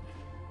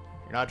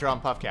 You're not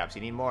drawing Puffcaps,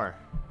 you need more.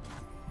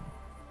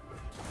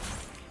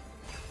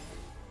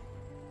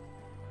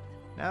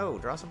 No,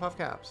 draw some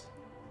Puffcaps.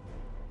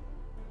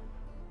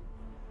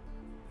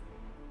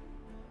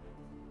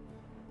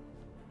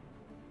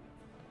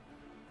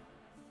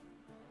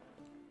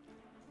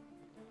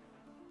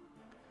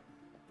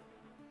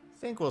 I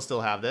think we'll still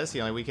have this.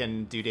 You know, we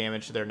can do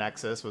damage to their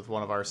nexus with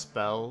one of our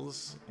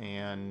spells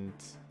and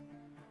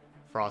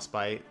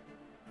frostbite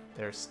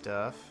their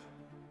stuff.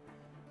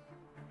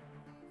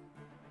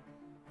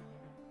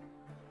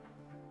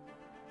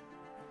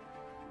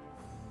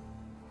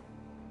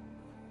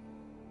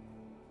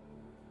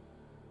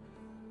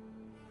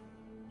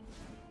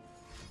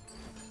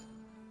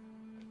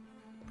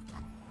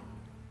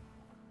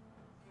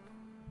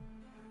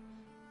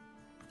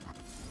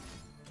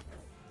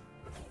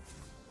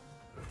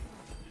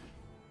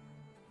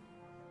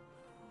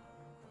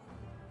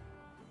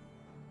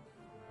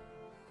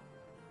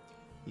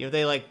 You know, if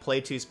they like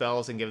play 2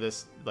 spells and give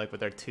this like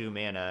with their 2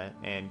 mana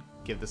and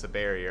give this a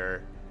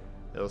barrier,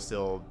 it'll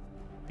still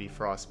be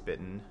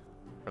frostbitten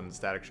from the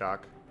static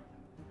shock.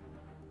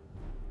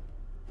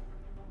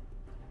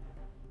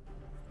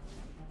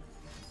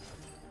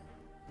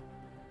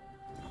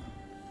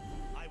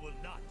 I will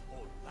not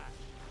hold back.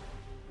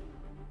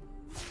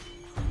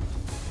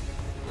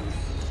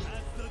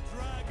 As the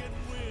dragon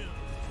will.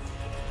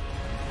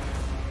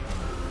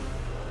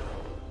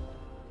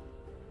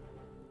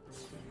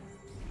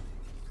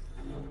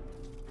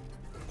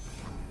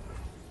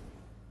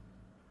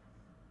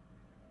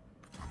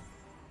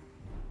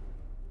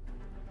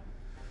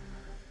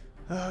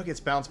 Oh, it gets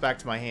bounced back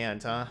to my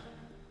hand, huh?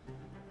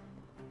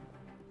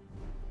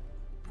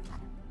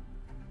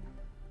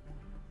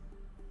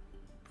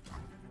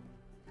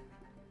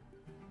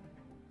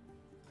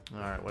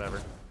 Alright, whatever.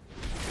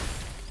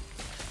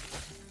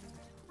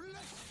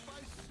 Blessed by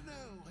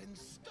snow and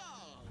stars.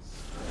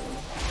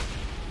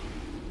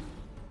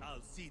 I'll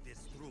see this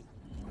through.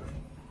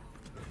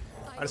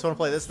 I just want to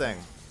play this thing.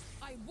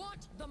 I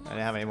want the I didn't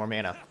have any more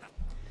mana.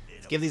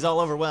 Let's give these all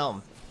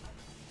overwhelm.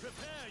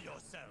 Prepare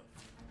yourself.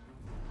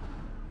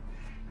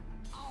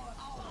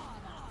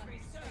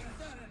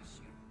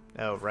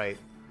 Oh, right.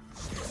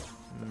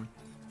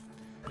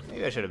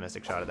 Maybe I should have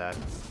Mystic Shot at that.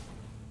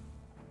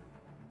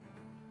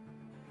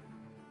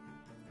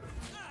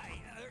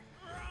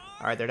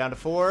 Alright, they're down to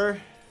 4.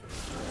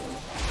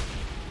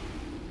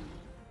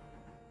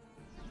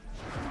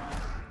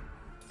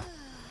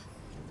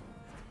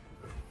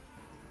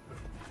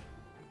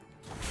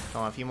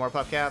 Come on, a few more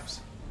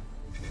Puffcaps.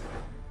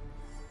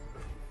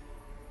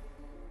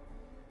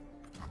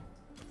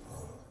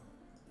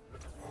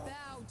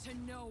 bow to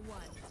no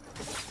one.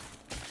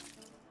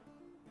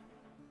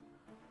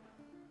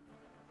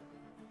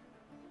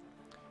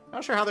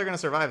 Not sure how they're going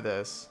to survive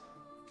this.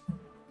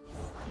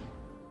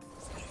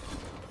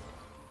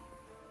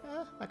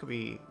 That could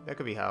be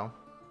how.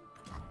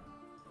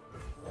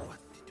 What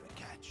did we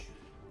catch?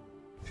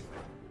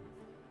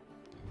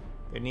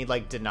 They need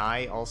like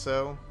deny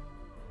also.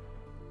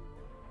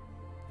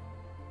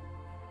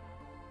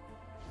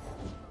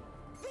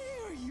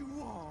 There you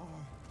are.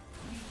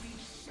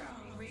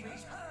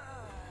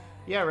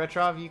 Yeah,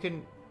 Retrov, you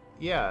can.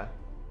 Yeah.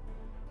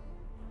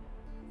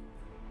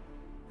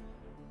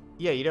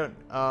 Yeah, you don't.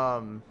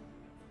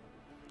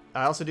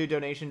 I also do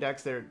donation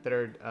decks that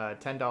are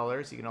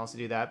 $10. You can also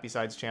do that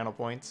besides channel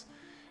points,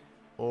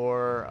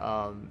 or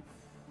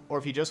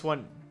if you just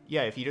want,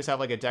 yeah, if you just have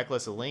like a deck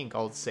list link,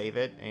 I'll save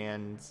it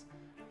and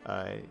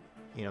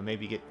you know,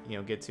 maybe get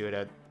to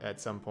it at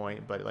some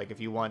point. But like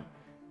if you want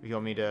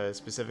me to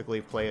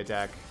specifically play a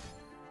deck,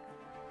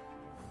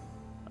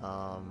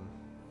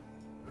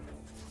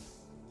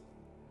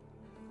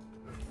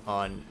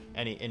 on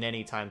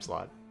any time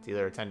slot, it's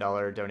either a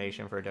 $10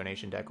 donation for a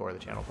donation deck or the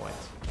channel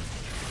points.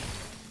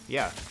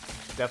 Yeah,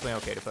 definitely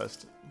okay to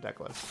post deck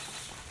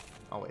lists.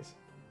 Always.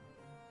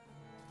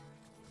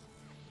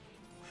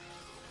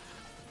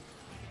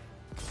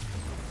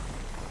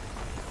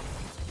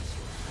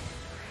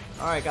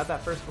 Alright, got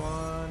that first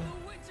one.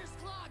 The Winter's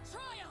Claw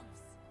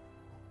triumphs.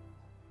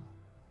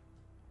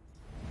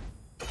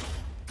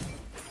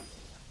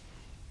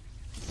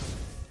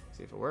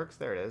 if it works.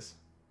 There it is.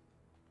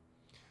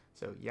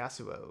 So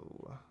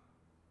Yasuo.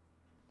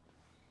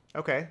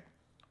 Okay.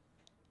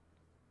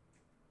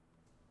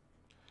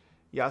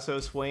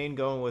 Yasuo Swain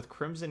going with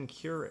Crimson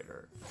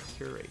Curator.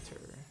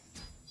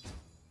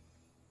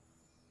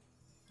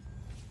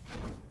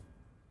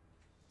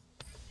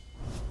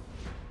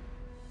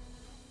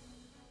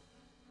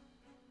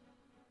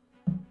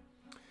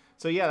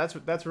 So yeah,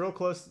 that's real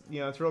close.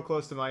 You know, it's real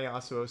close to my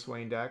Yasuo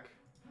Swain deck.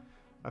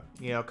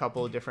 You know, a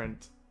couple of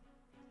different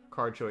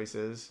card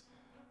choices,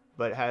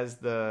 but has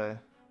the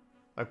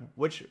like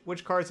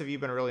which cards have you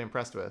been really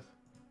impressed with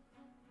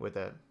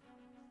it?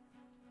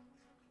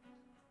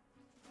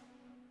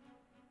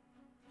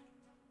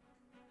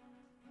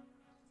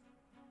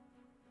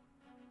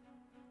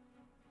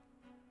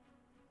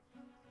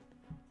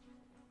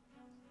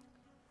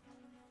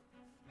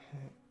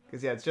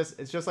 Because yeah,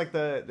 it's just like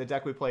the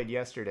deck we played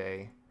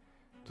yesterday.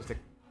 Just a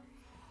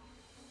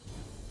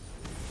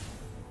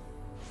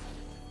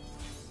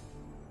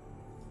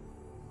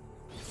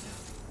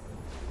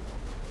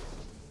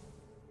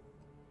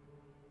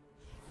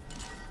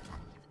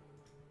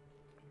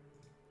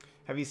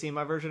Have you seen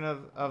my version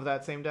of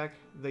that same deck?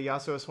 The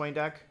Yasuo Swain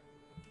deck?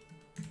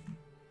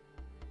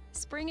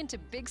 Spring into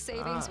big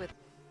savings with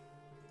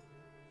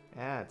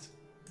ads.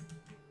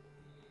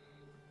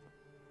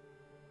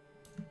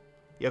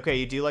 Okay,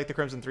 you do like the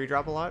Crimson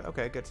 3-drop a lot?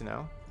 Okay, good to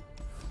know.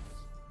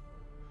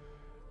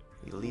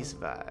 Elise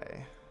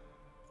Vi.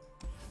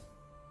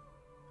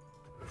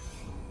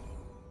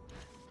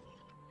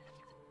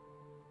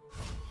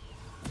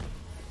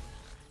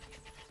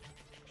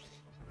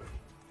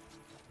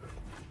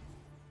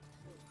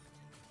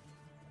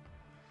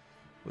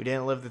 We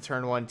didn't live the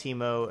turn 1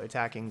 Teemo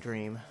attacking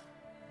dream.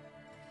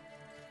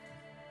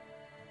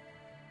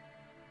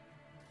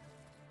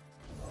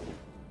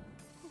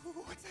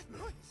 What's that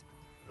noise?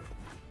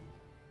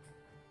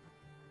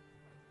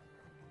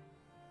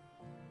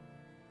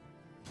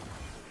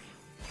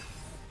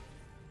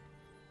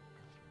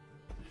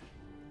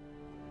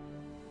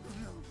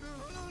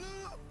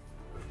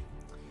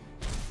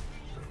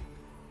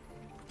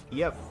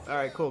 Yep. All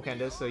right, cool,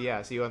 Candace. So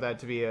yeah, so you want that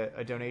to be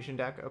a donation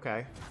deck?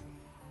 Okay.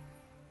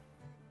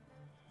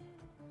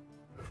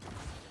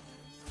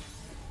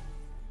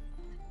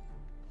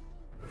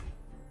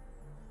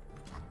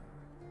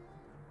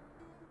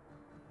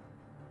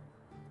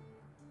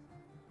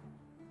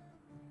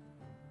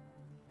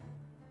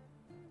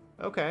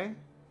 Okay,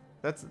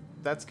 that's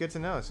good to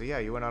know. So yeah,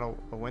 you went on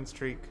a win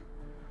streak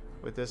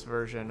with this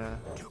version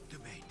Took the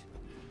bait.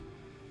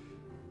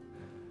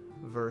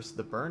 versus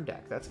the burn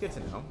deck. That's good to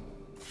know.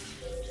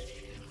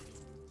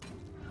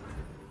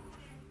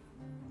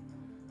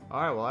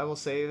 All right, well I will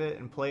save it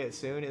and play it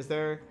soon. Is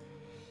there?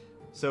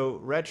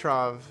 So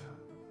Retrov,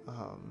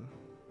 Hooked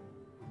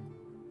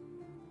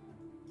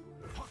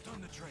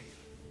on the trail.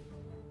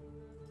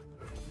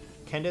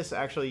 Candace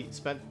actually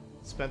spent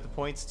the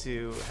points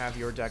to have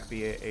your deck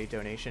be a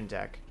donation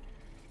deck.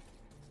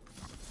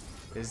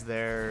 Is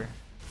there?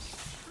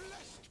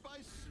 Blessed by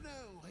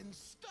snow and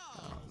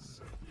stars.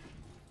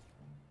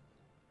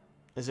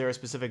 Is there a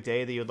specific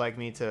day that you'd like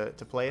me to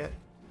play it?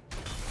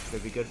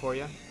 That'd be good for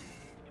you.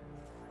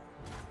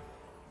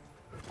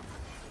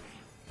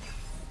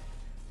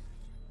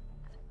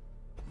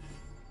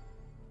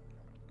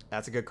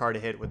 That's a good card to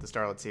hit with the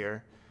Starlet's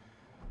Seer,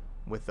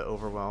 with the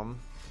Overwhelm.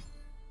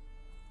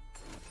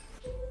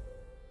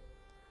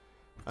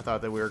 I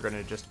thought that we were going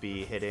to just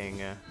be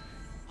hitting An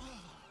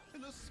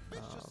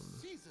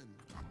auspicious season.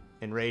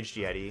 Enraged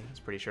Yeti. I was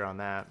pretty sure on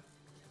that.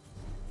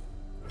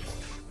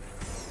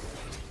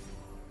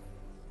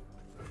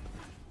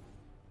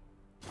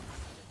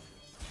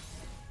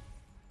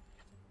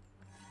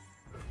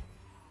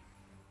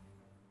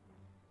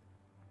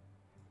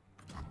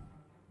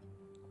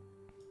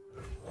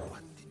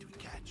 What did we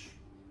catch?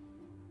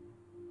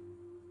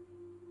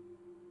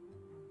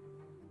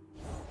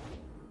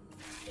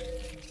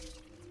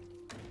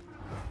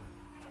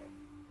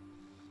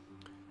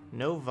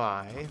 No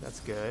Vi,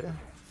 that's good.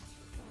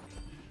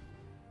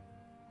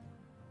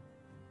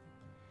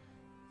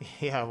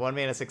 Yeah, 1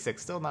 mana 6/6,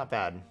 still not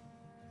bad.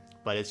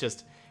 But it's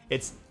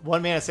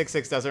 1 mana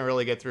 6/6 doesn't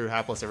really get through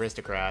Hapless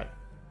Aristocrat,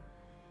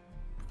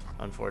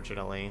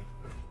 unfortunately.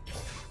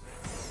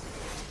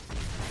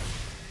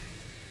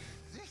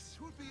 This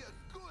will be a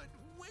good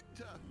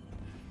winter.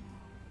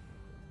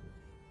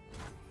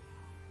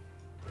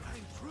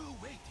 I'm through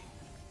waiting.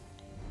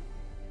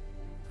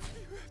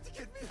 You have to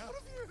get me out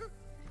of here.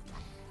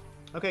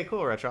 Okay,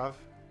 cool, Retrov.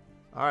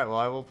 Alright, well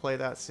I will play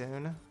that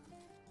soon.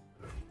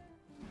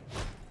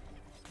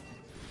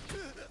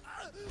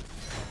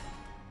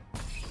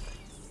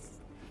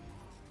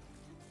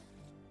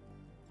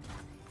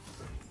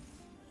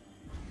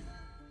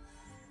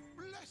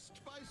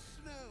 Blessed by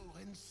snow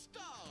and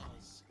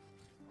stars.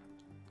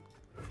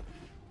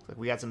 Looks like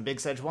we got some big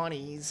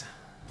Sejuanis.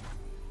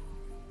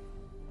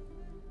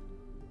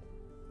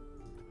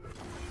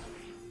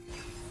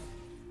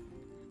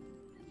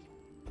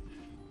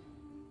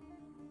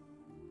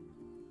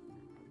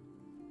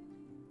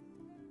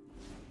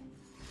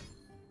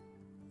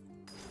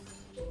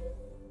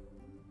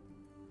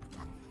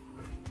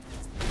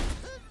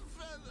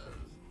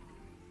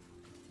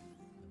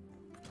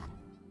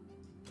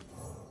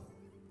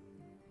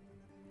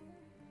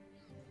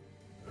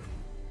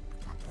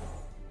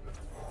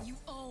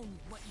 own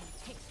what you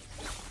take.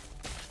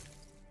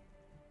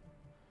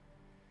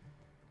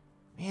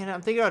 Man,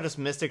 I'm thinking about just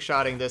Mystic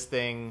Shotting this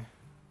thing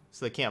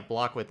so they can't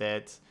block with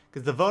it.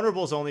 Because the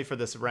vulnerable is only for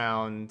this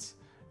round.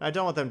 I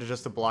don't want them to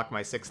just to block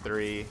my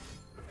 6-3.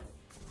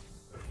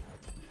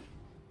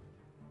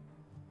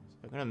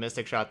 I'm going to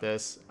Mystic Shot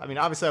this. I mean,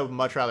 obviously I would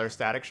much rather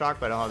Static Shock,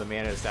 but I don't have the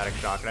mana to Static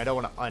Shock. And I don't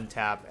want to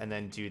untap and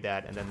then do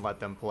that and then let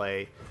them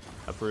play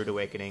a Brood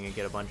Awakening and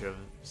get a bunch of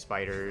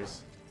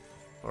spiders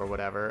or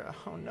whatever.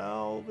 Oh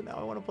no, but now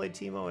I want to play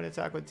Teemo and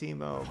attack with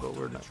Teemo, but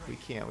we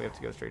can't. We have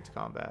to go straight to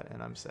combat,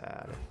 and I'm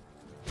sad.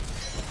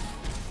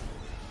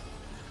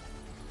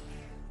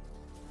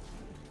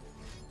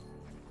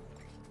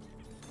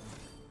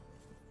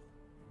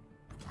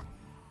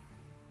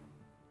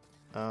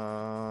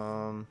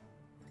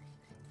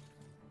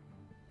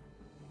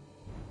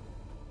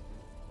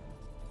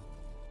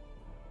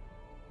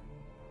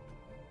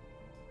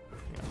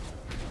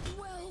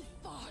 Well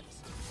fought.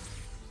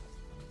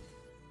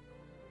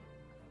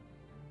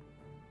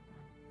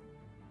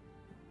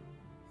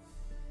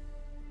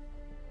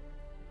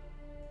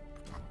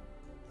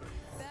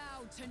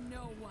 Bow to no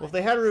one. Well, if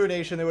they had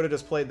Ruination, they would have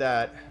just played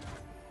that.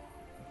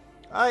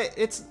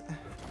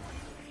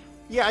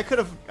 Yeah, I could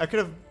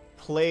have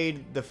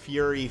played the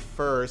Fury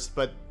first,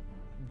 but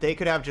they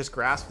could have just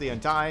Grasp the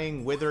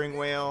Undying, Withering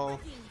Wail,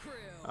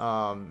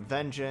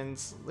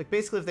 Vengeance. Like,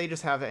 basically, if they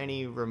just have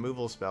any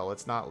removal spell,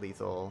 it's not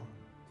lethal.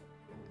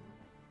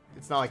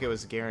 It's not like it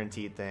was a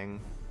guaranteed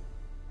thing.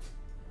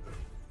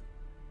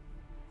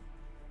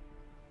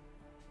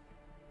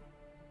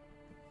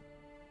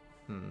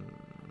 The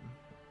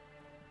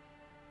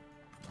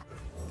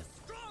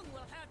strong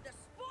will have the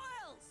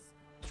spoils.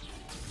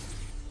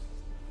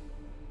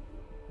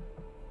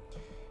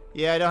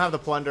 Yeah, I don't have the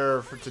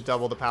Plunder to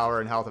double the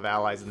power and health of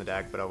allies in the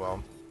deck, but oh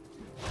well.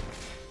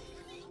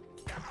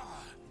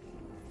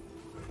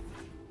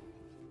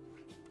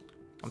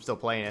 I'm still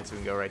playing it, so we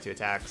can go right to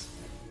attacks.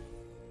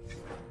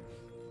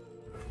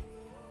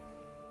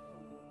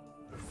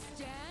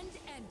 Stand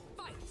and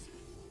fight.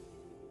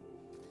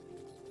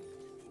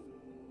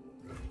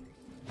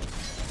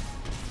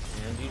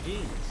 And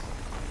GG's.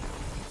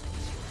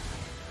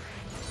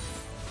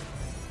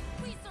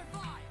 We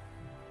survive.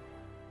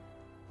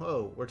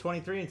 Whoa, we're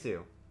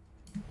 23-2.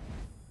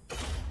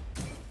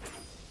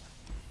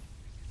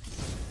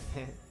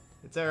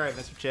 It's alright,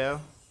 Mr.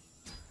 Cho.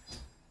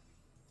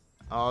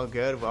 All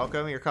good.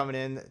 Welcome. You're coming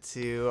in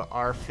to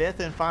our 5th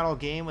and final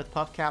game with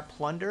Puffcap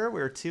Plunder.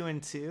 We're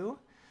 2-2. See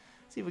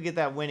if we get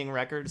that winning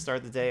record to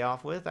start the day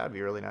off with. That would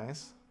be really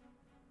nice.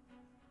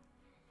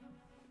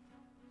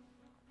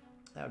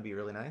 That would be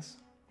really nice.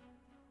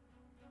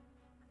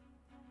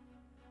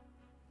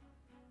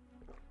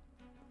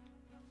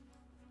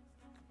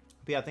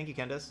 But yeah, thank you,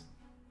 Candace.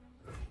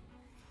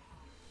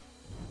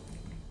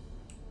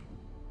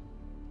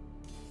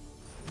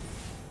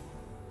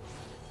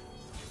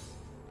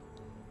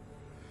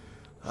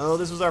 Oh,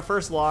 this was our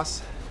first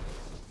loss.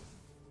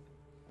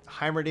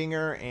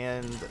 Heimerdinger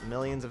and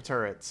millions of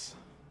turrets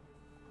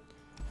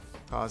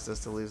caused us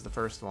to lose the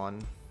first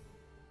one.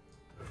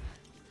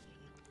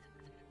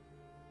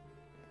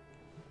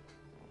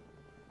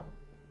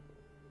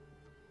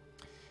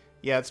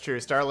 Yeah, it's true.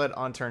 Starlit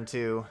on turn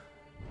 2,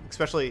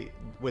 especially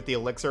with the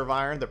Elixir of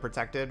Iron that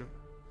protected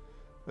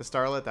the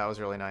Starlit, that was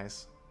really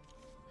nice.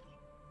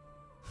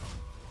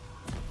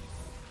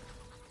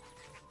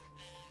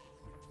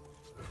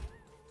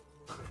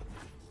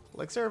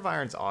 Elixir of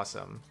Iron's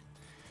awesome.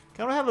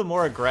 Kind of have a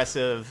more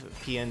aggressive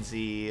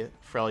PNZ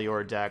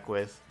Freljord deck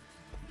with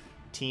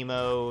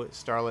Teemo,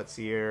 Starlit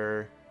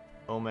Seer,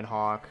 Omen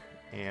Hawk,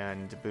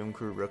 and Boom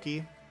Crew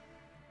Rookie.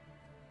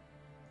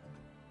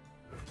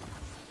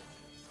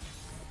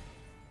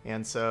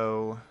 And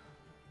so,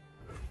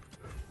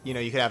 you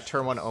know, you could have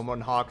turn 1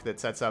 Omen Hawk that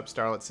sets up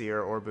Starlit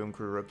Seer or Boom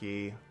Crew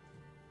Rookie.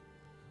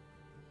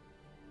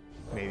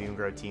 Maybe even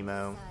grow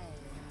Teemo.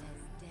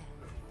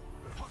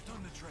 Hot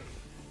on the trade.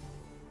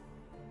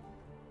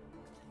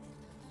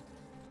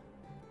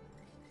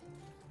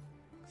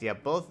 Yeah,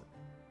 both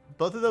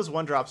of those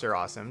 1-drops are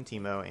awesome,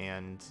 Teemo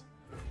and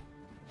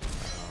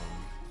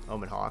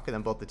Omen Hawk, and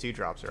then both the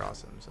 2-drops are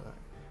awesome. So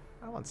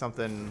I want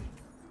something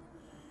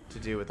to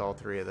do with all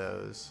 3 of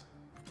those.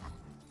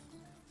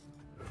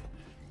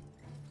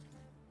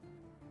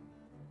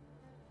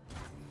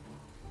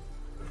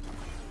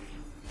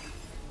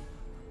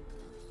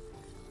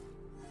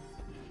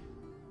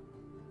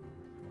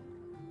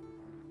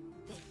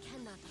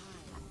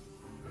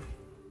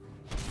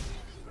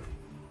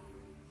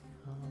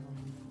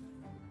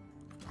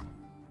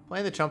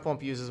 Playing the Chump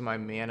Wump uses my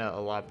mana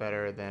a lot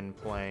better than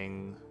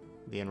playing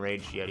the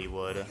Enraged Yeti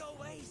would. I got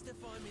ways to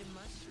find me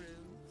mushrooms.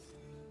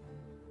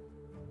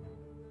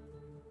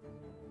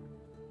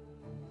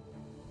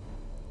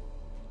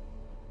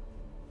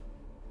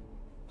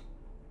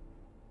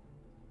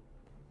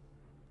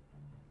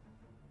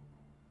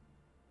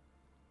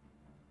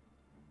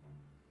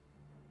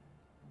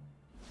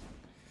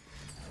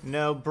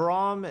 No,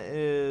 Braum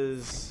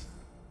is...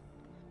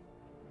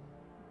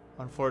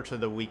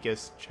 unfortunately the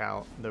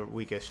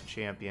weakest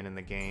champion in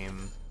the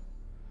game.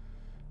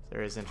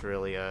 There isn't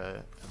really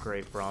a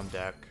great Braum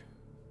deck.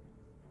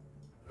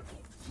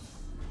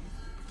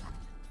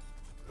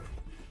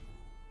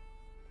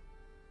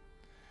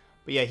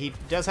 But yeah, he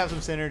does have some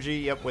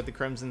synergy, yep, with the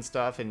Crimson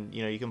stuff, and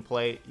you know, you can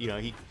play, you know,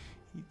 he's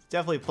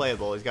definitely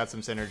playable. He's got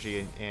some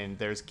synergy, and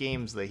there's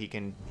games that he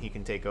can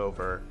take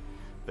over,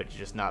 but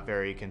just not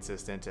very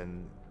consistent,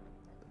 and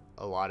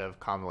a lot of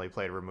commonly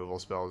played removal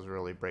spells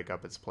really break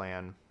up its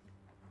plan.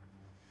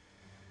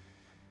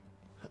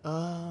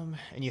 And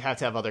you have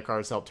to have other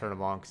cards to help turn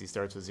him on because he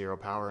starts with 0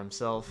 power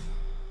himself.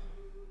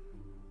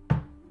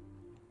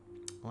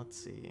 Let's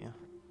see.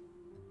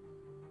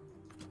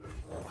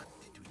 What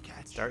did we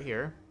catch? Start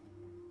here.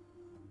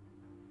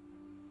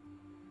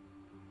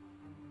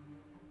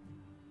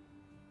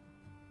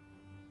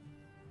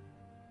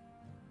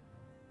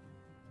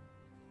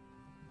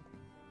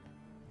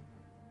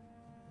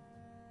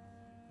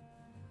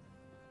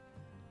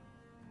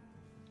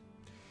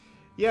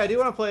 Yeah, I do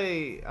want to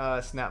play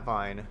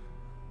Snapvine.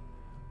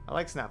 I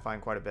like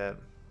Snapvine quite a bit.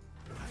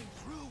 I'm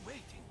through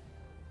waiting.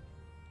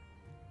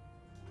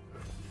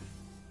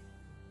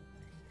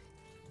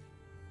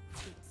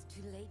 It's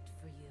too late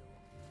for you.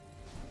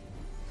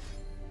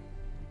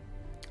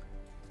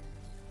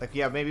 Like,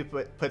 yeah, maybe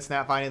put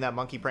Snapvine in that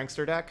Monkey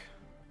Prankster deck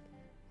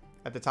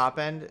at the top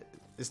end.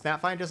 Is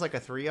Snapvine just like a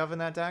 3 of in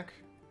that deck?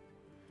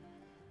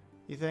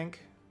 You think?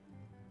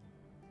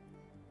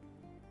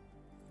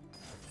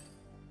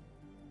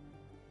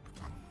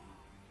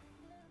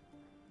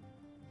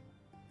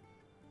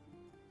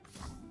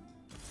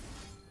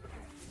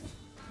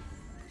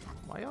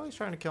 Why are you always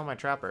trying to kill my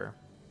trapper?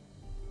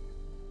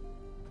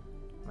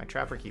 My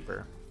trapper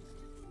keeper.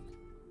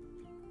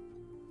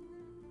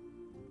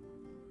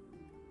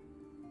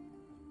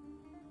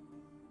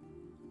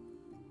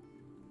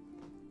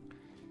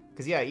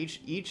 Because yeah,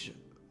 each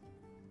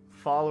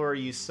follower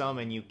you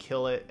summon, you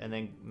kill it and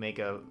then make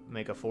a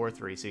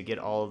 4/3, so you get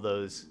all of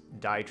those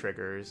die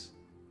triggers.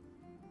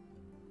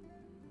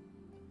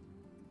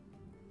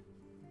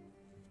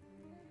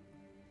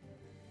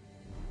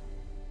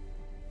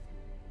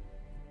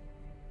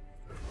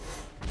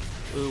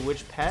 Ooh,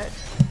 which pet?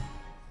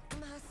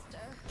 Master.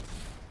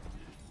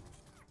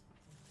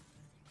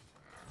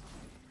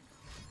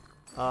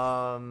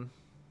 Alright,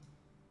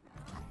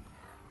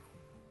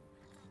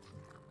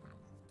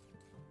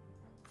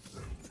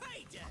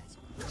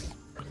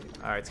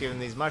 let's give him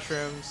these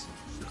mushrooms.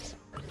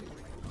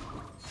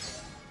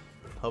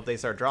 Hope they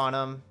start drawing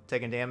them,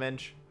 taking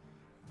damage.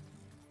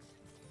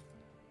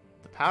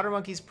 The powder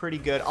monkey's pretty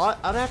good.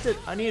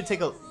 I need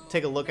to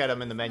take a look at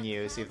him in the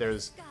menu, see if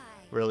there's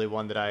really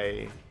one that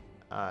I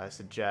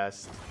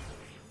suggest.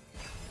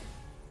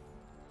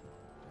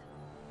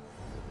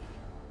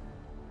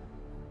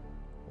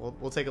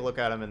 We'll take a look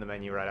at him in the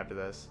menu right after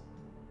this.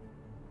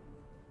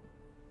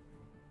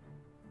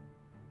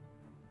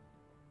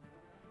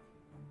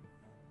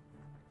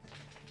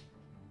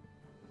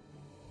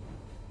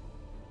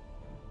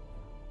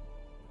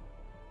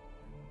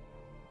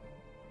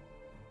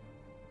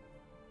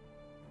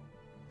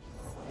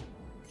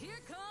 Here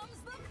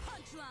comes the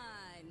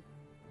punchline.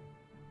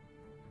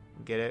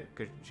 Get it?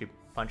 Could she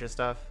punch his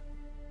stuff?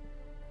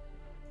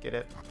 Get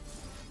it?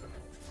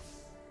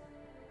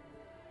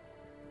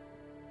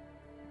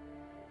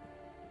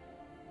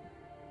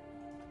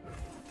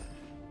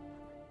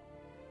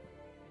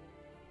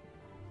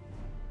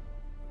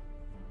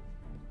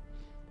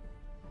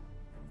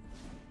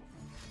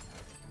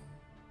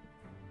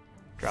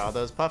 Draw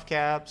those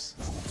Puffcaps.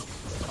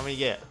 How many you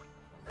get?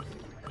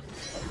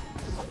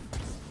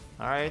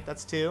 Alright,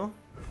 that's 2.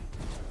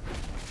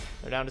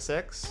 They're down to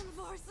 6.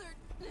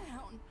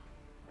 Down.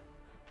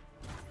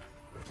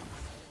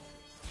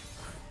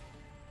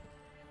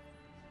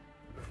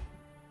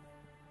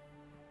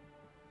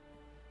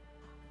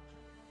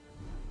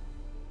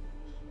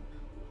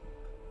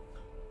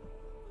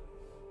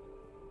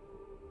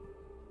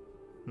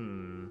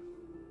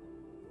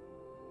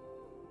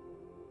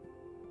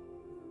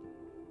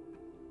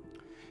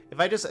 If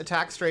I just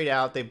attack straight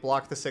out, they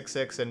block the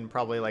 6/6 and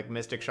probably like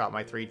Mystic Shot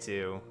my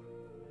 3/2.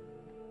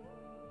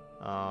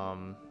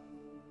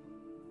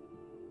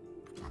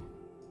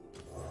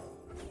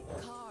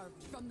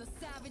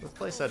 Let's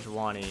play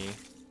Sejuani.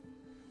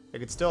 I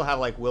could still have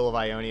like Will of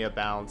Ionia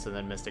bounce and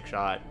then Mystic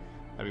Shot.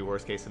 That'd be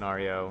worst case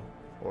scenario.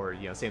 Or,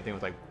 you know, same thing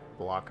with like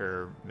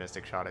Blocker,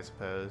 Mystic Shot, I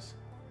suppose.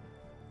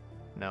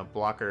 No,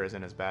 Blocker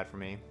isn't as bad for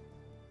me.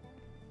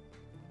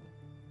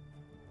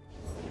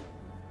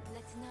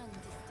 Let none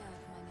disturb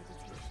my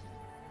meditation.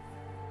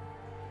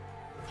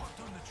 Hot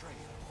on the trail.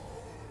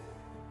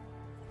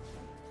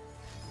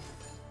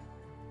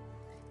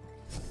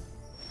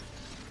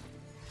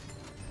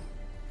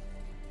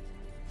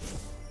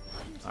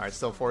 Alright,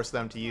 still force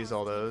them to use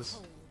all those.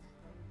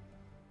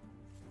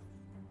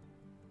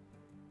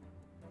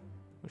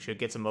 We should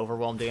get some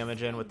overwhelm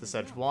damage in with the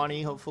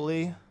Sejuani,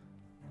 hopefully.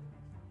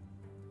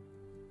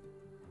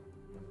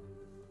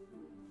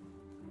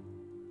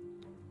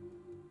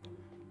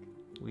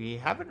 We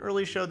haven't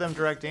really showed them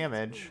direct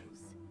damage.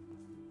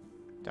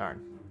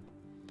 Darn.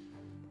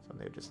 So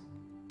they would just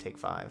take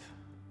 5.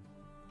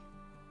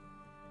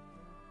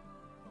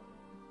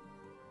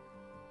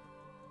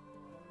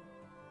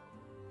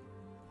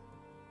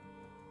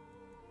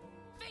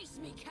 Face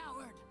me,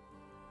 coward!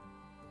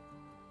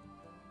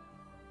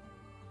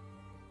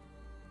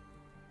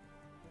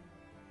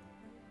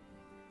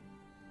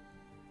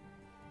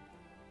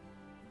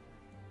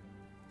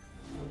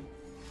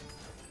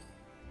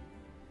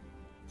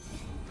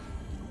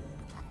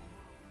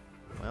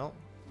 Well,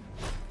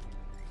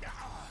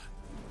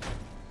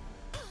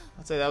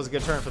 I'd say that was a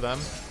good turn for them.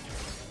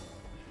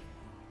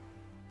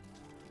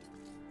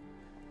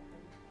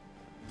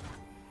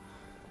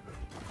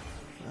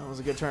 That was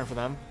a good turn for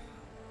them.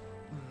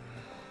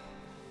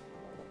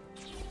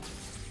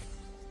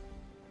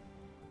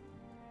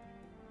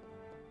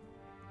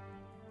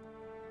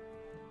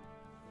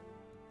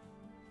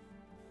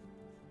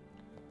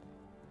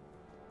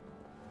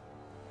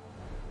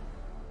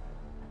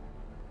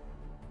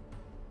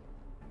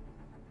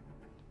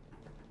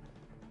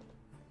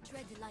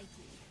 Tread lightly,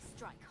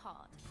 strike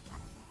hard.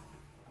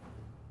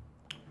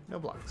 No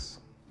blocks.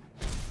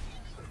 The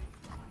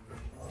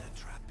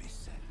trap is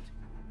set.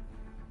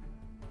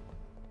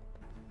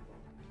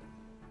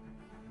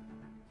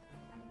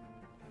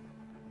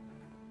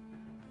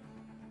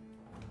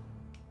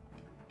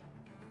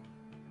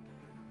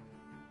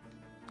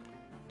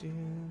 Do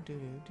do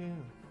do do.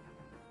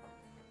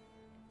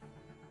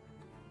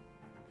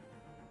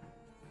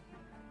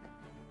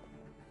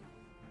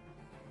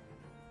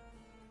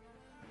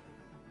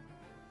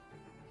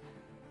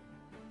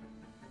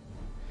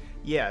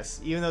 Yes,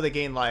 even though they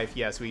gained life,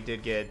 yes, we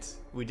did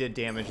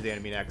damage the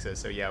enemy nexus,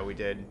 so yeah, we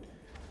did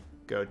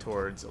go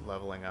towards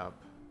leveling up.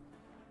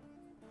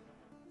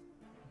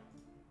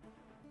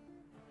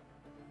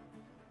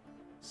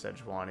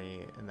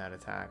 Sejuani in that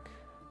attack.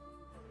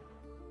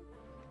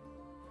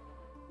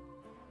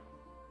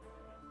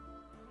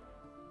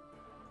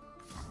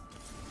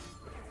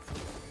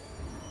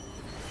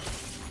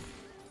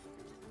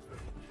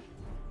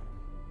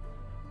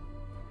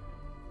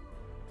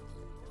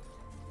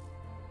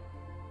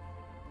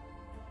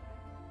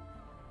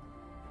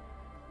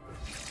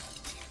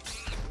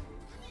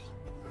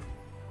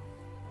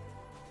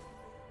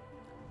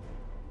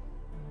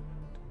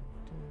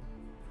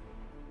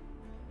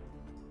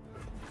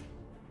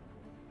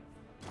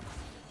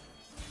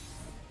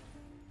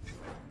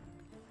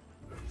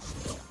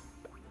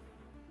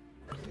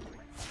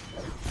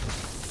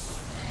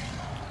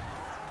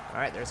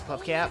 Alright, there's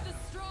Puffcap. Only the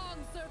strong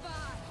survive.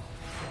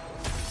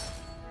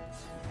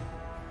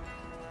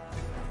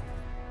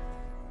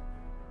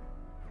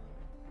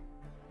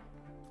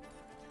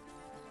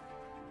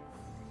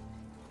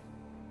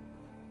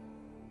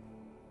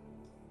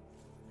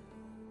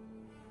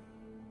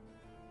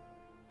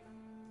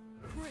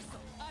 Bristle,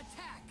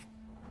 attack!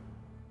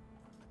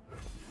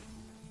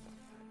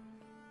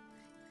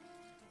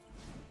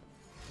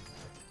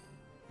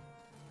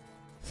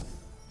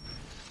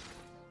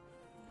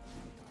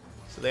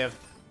 So they have,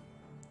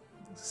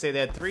 say they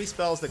had 3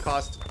 spells that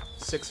cost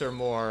 6 or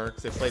more,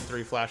 because they played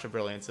 3 Flash of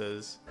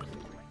Brilliances.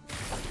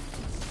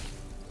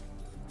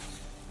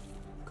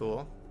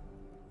 Cool.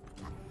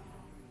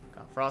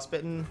 Got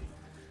Frostbitten,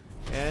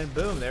 and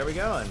boom, there we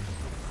go.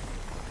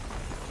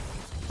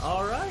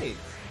 Alright,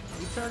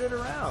 we turned it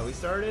around. We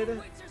started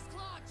Witcher's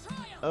Claw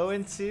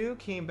triumph! 0-2,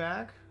 came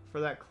back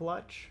for that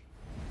clutch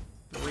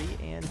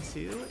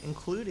 3-2,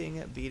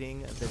 including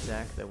beating the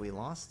deck that we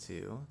lost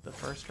to the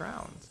first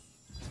round.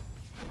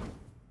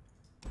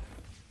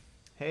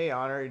 Hey,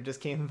 Honor,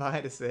 just came by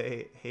to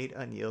say, hate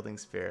Unyielding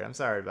Spirit. I'm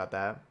sorry about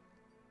that.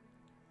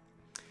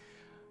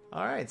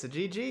 Alright, so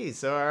GG.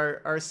 So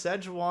our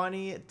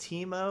Sejuani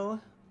Teemo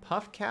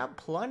Puffcap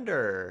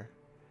Plunder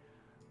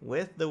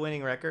with the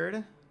winning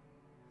record.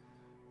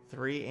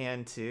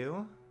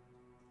 3-2.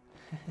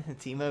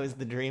 Teemo is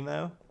the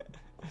Dreamo.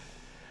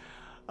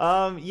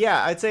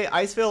 Yeah, I'd say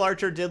Iceveil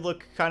Archer did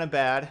look kind of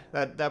bad.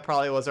 That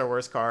probably was our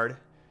worst card.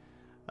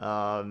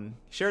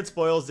 Shared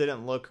Spoils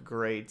didn't look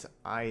great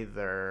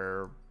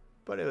either,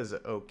 but it was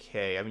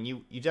okay. I mean,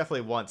 you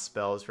definitely want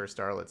spells for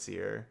Starlit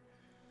Seer.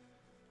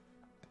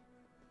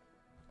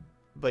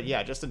 But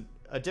yeah, just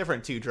a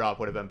different 2-drop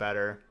would have been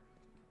better.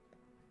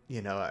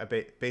 You know,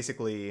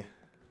 basically,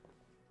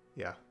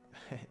 yeah,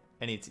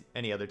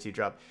 any other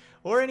 2-drop.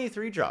 Or any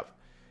 3-drop.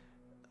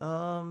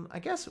 I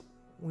guess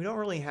we don't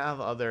really have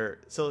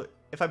other... So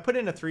if I put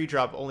in a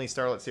 3-drop, only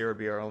Starlit Seer would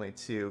be our only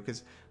 2,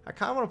 because I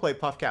kind of want to play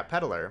Puffcap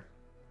Peddler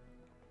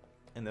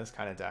in this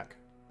kind of deck.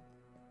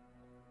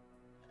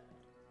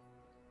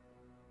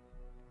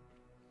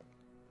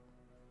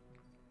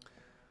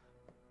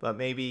 But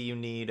maybe you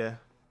need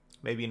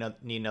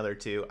another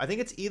 2. I think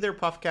it's either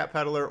Puffcap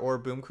Peddler or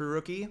Boom Crew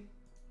Rookie.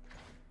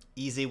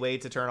 Easy way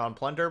to turn on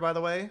Plunder, by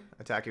the way,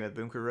 attacking with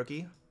Boom Crew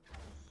Rookie.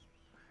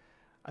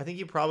 I think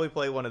you probably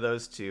play one of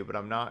those 2, but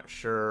I'm not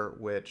sure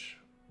which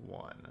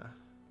one.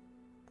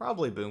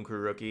 Probably Boom Crew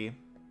Rookie.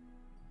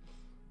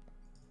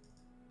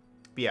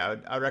 But yeah,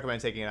 I would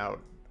recommend taking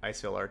out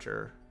Iceveil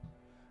Archer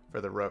for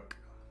the Rook.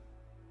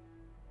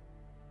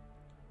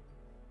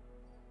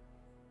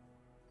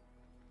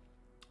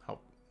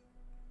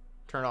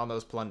 turn on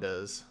those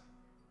plunders.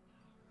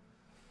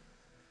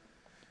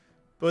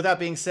 But with that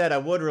being said, I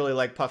would really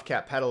like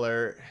Puffcap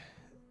Peddler.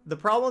 The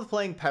problem with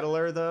playing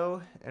Peddler,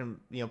 though, and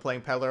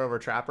playing Peddler over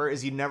Trapper,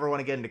 is you never want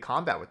to get into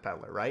combat with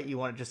Peddler, right? You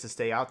want it just to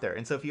stay out there.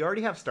 And so if you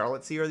already have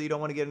Starlit Seer that you don't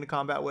want to get into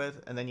combat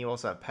with, and then you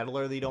also have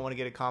Peddler that you don't want to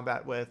get into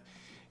combat with,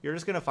 you're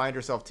just going to find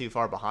yourself too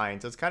far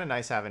behind. So it's kind of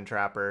nice having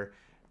Trapper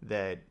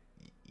that,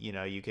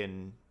 you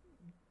can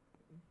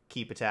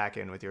keep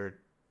attacking with your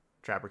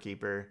Trapper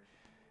Keeper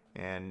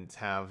and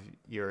have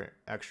your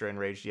extra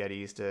Enraged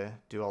Yetis to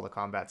do all the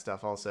combat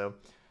stuff also.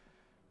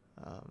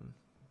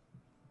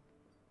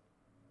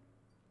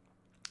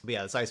 But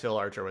yeah, this Icefield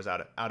Archer was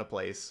out of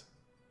place.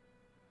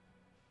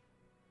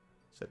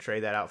 So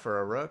trade that out for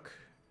a Rook,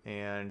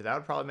 and that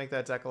would probably make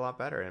that deck a lot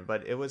better.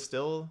 But it was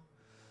still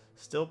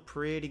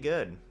pretty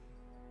good.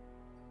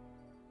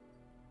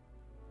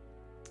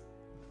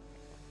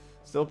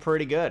 Still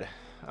pretty good.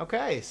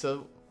 Okay,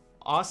 so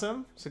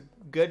awesome. So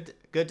good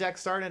deck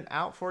starting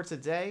out for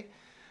today.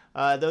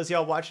 Those of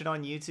y'all watching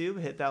on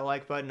YouTube, hit that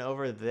like button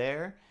over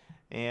there.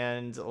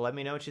 And let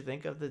me know what you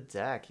think of the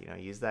deck.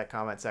 Use that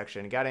comment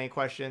section. Got any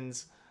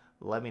questions?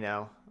 Let me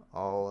know.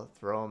 I'll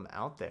throw them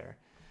out there.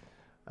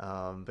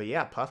 But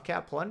yeah,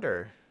 Puffcap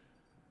Plunder.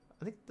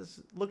 I think this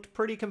looked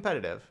pretty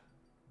competitive,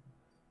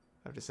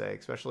 I have to say,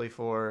 especially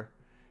for,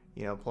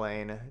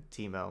 playing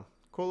Teemo.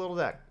 Cool little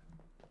deck.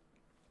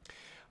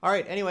 All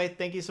right, anyway,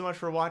 thank you so much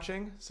for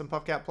watching some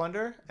Puffcap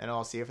Plunder, and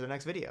I'll see you for the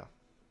next video.